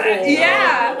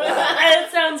 Yeah. That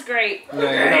sounds great. No,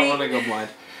 you don't want to go blind.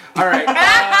 All right.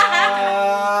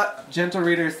 Gentle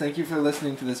readers, thank you for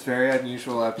listening to this very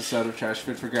unusual episode of Trash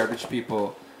Food for Garbage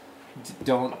People.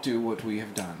 Don't do what we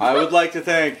have done. I would like to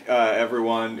thank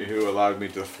everyone who allowed me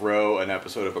to throw an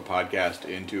episode of a podcast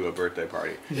into a birthday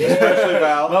party. Especially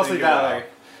Val. Mostly Thank you, Val. Valerie.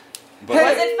 But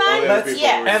Was it fun? all the other Let's, people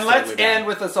yeah. were and let's slightly bad. end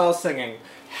with us all singing.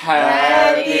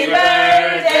 Happy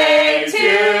birthday to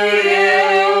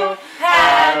you.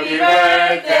 Happy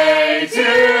birthday to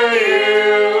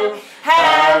you.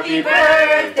 Happy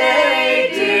birthday,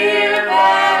 dear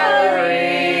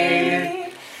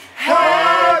Valerie.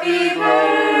 Happy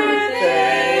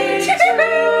birthday to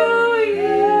you.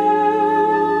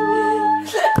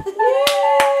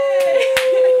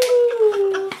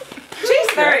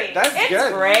 She's 30. That's it's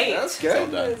good. great. That's It's all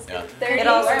good. done. Yeah. It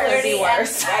also could be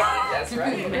worse. That's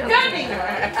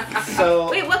right. So,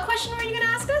 Wait, what question were you going to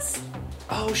ask us?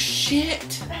 oh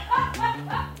shit.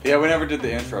 Yeah, we never did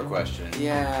the intro question.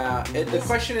 Yeah. The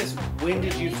question is, when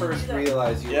did you first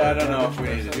realize you? Yeah, were I don't a know if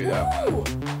garbage we need to person? do that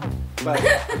one. But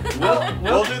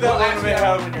We'll do that one when we ask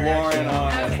have you when you're Lauren actually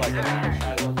on as Okay, like an alright.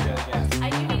 actual Yeah, yeah. I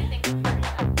do need to think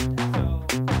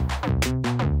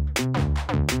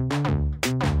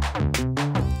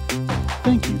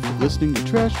Thank you for listening to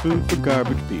Trash Food for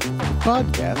Garbage People, the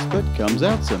podcast that comes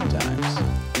out sometimes.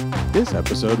 This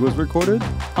episode was recorded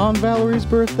on Valerie's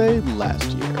birthday last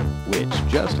year, which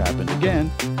just happened again.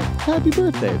 Happy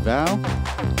birthday, Val.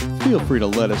 Feel free to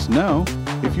let us know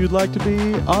if you'd like to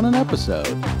be on an episode,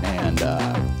 and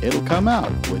it'll come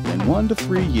out within 1 to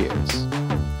 3 years.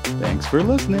 Thanks for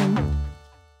listening.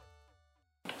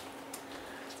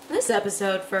 This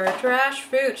episode for Trash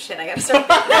Food. Shit, I gotta start.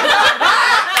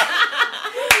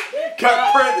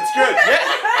 Cut print, it's good.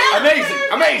 Yeah. Amazing.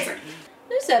 Amazing.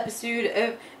 This episode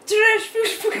of Trash Food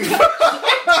for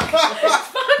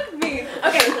Fuck me. Okay. I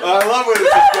love where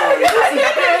this is going.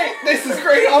 This is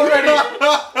great already.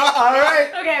 All right.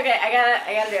 Okay, I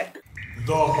gotta do it.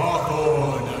 The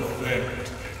Hawthorne Effect.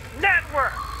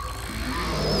 Network.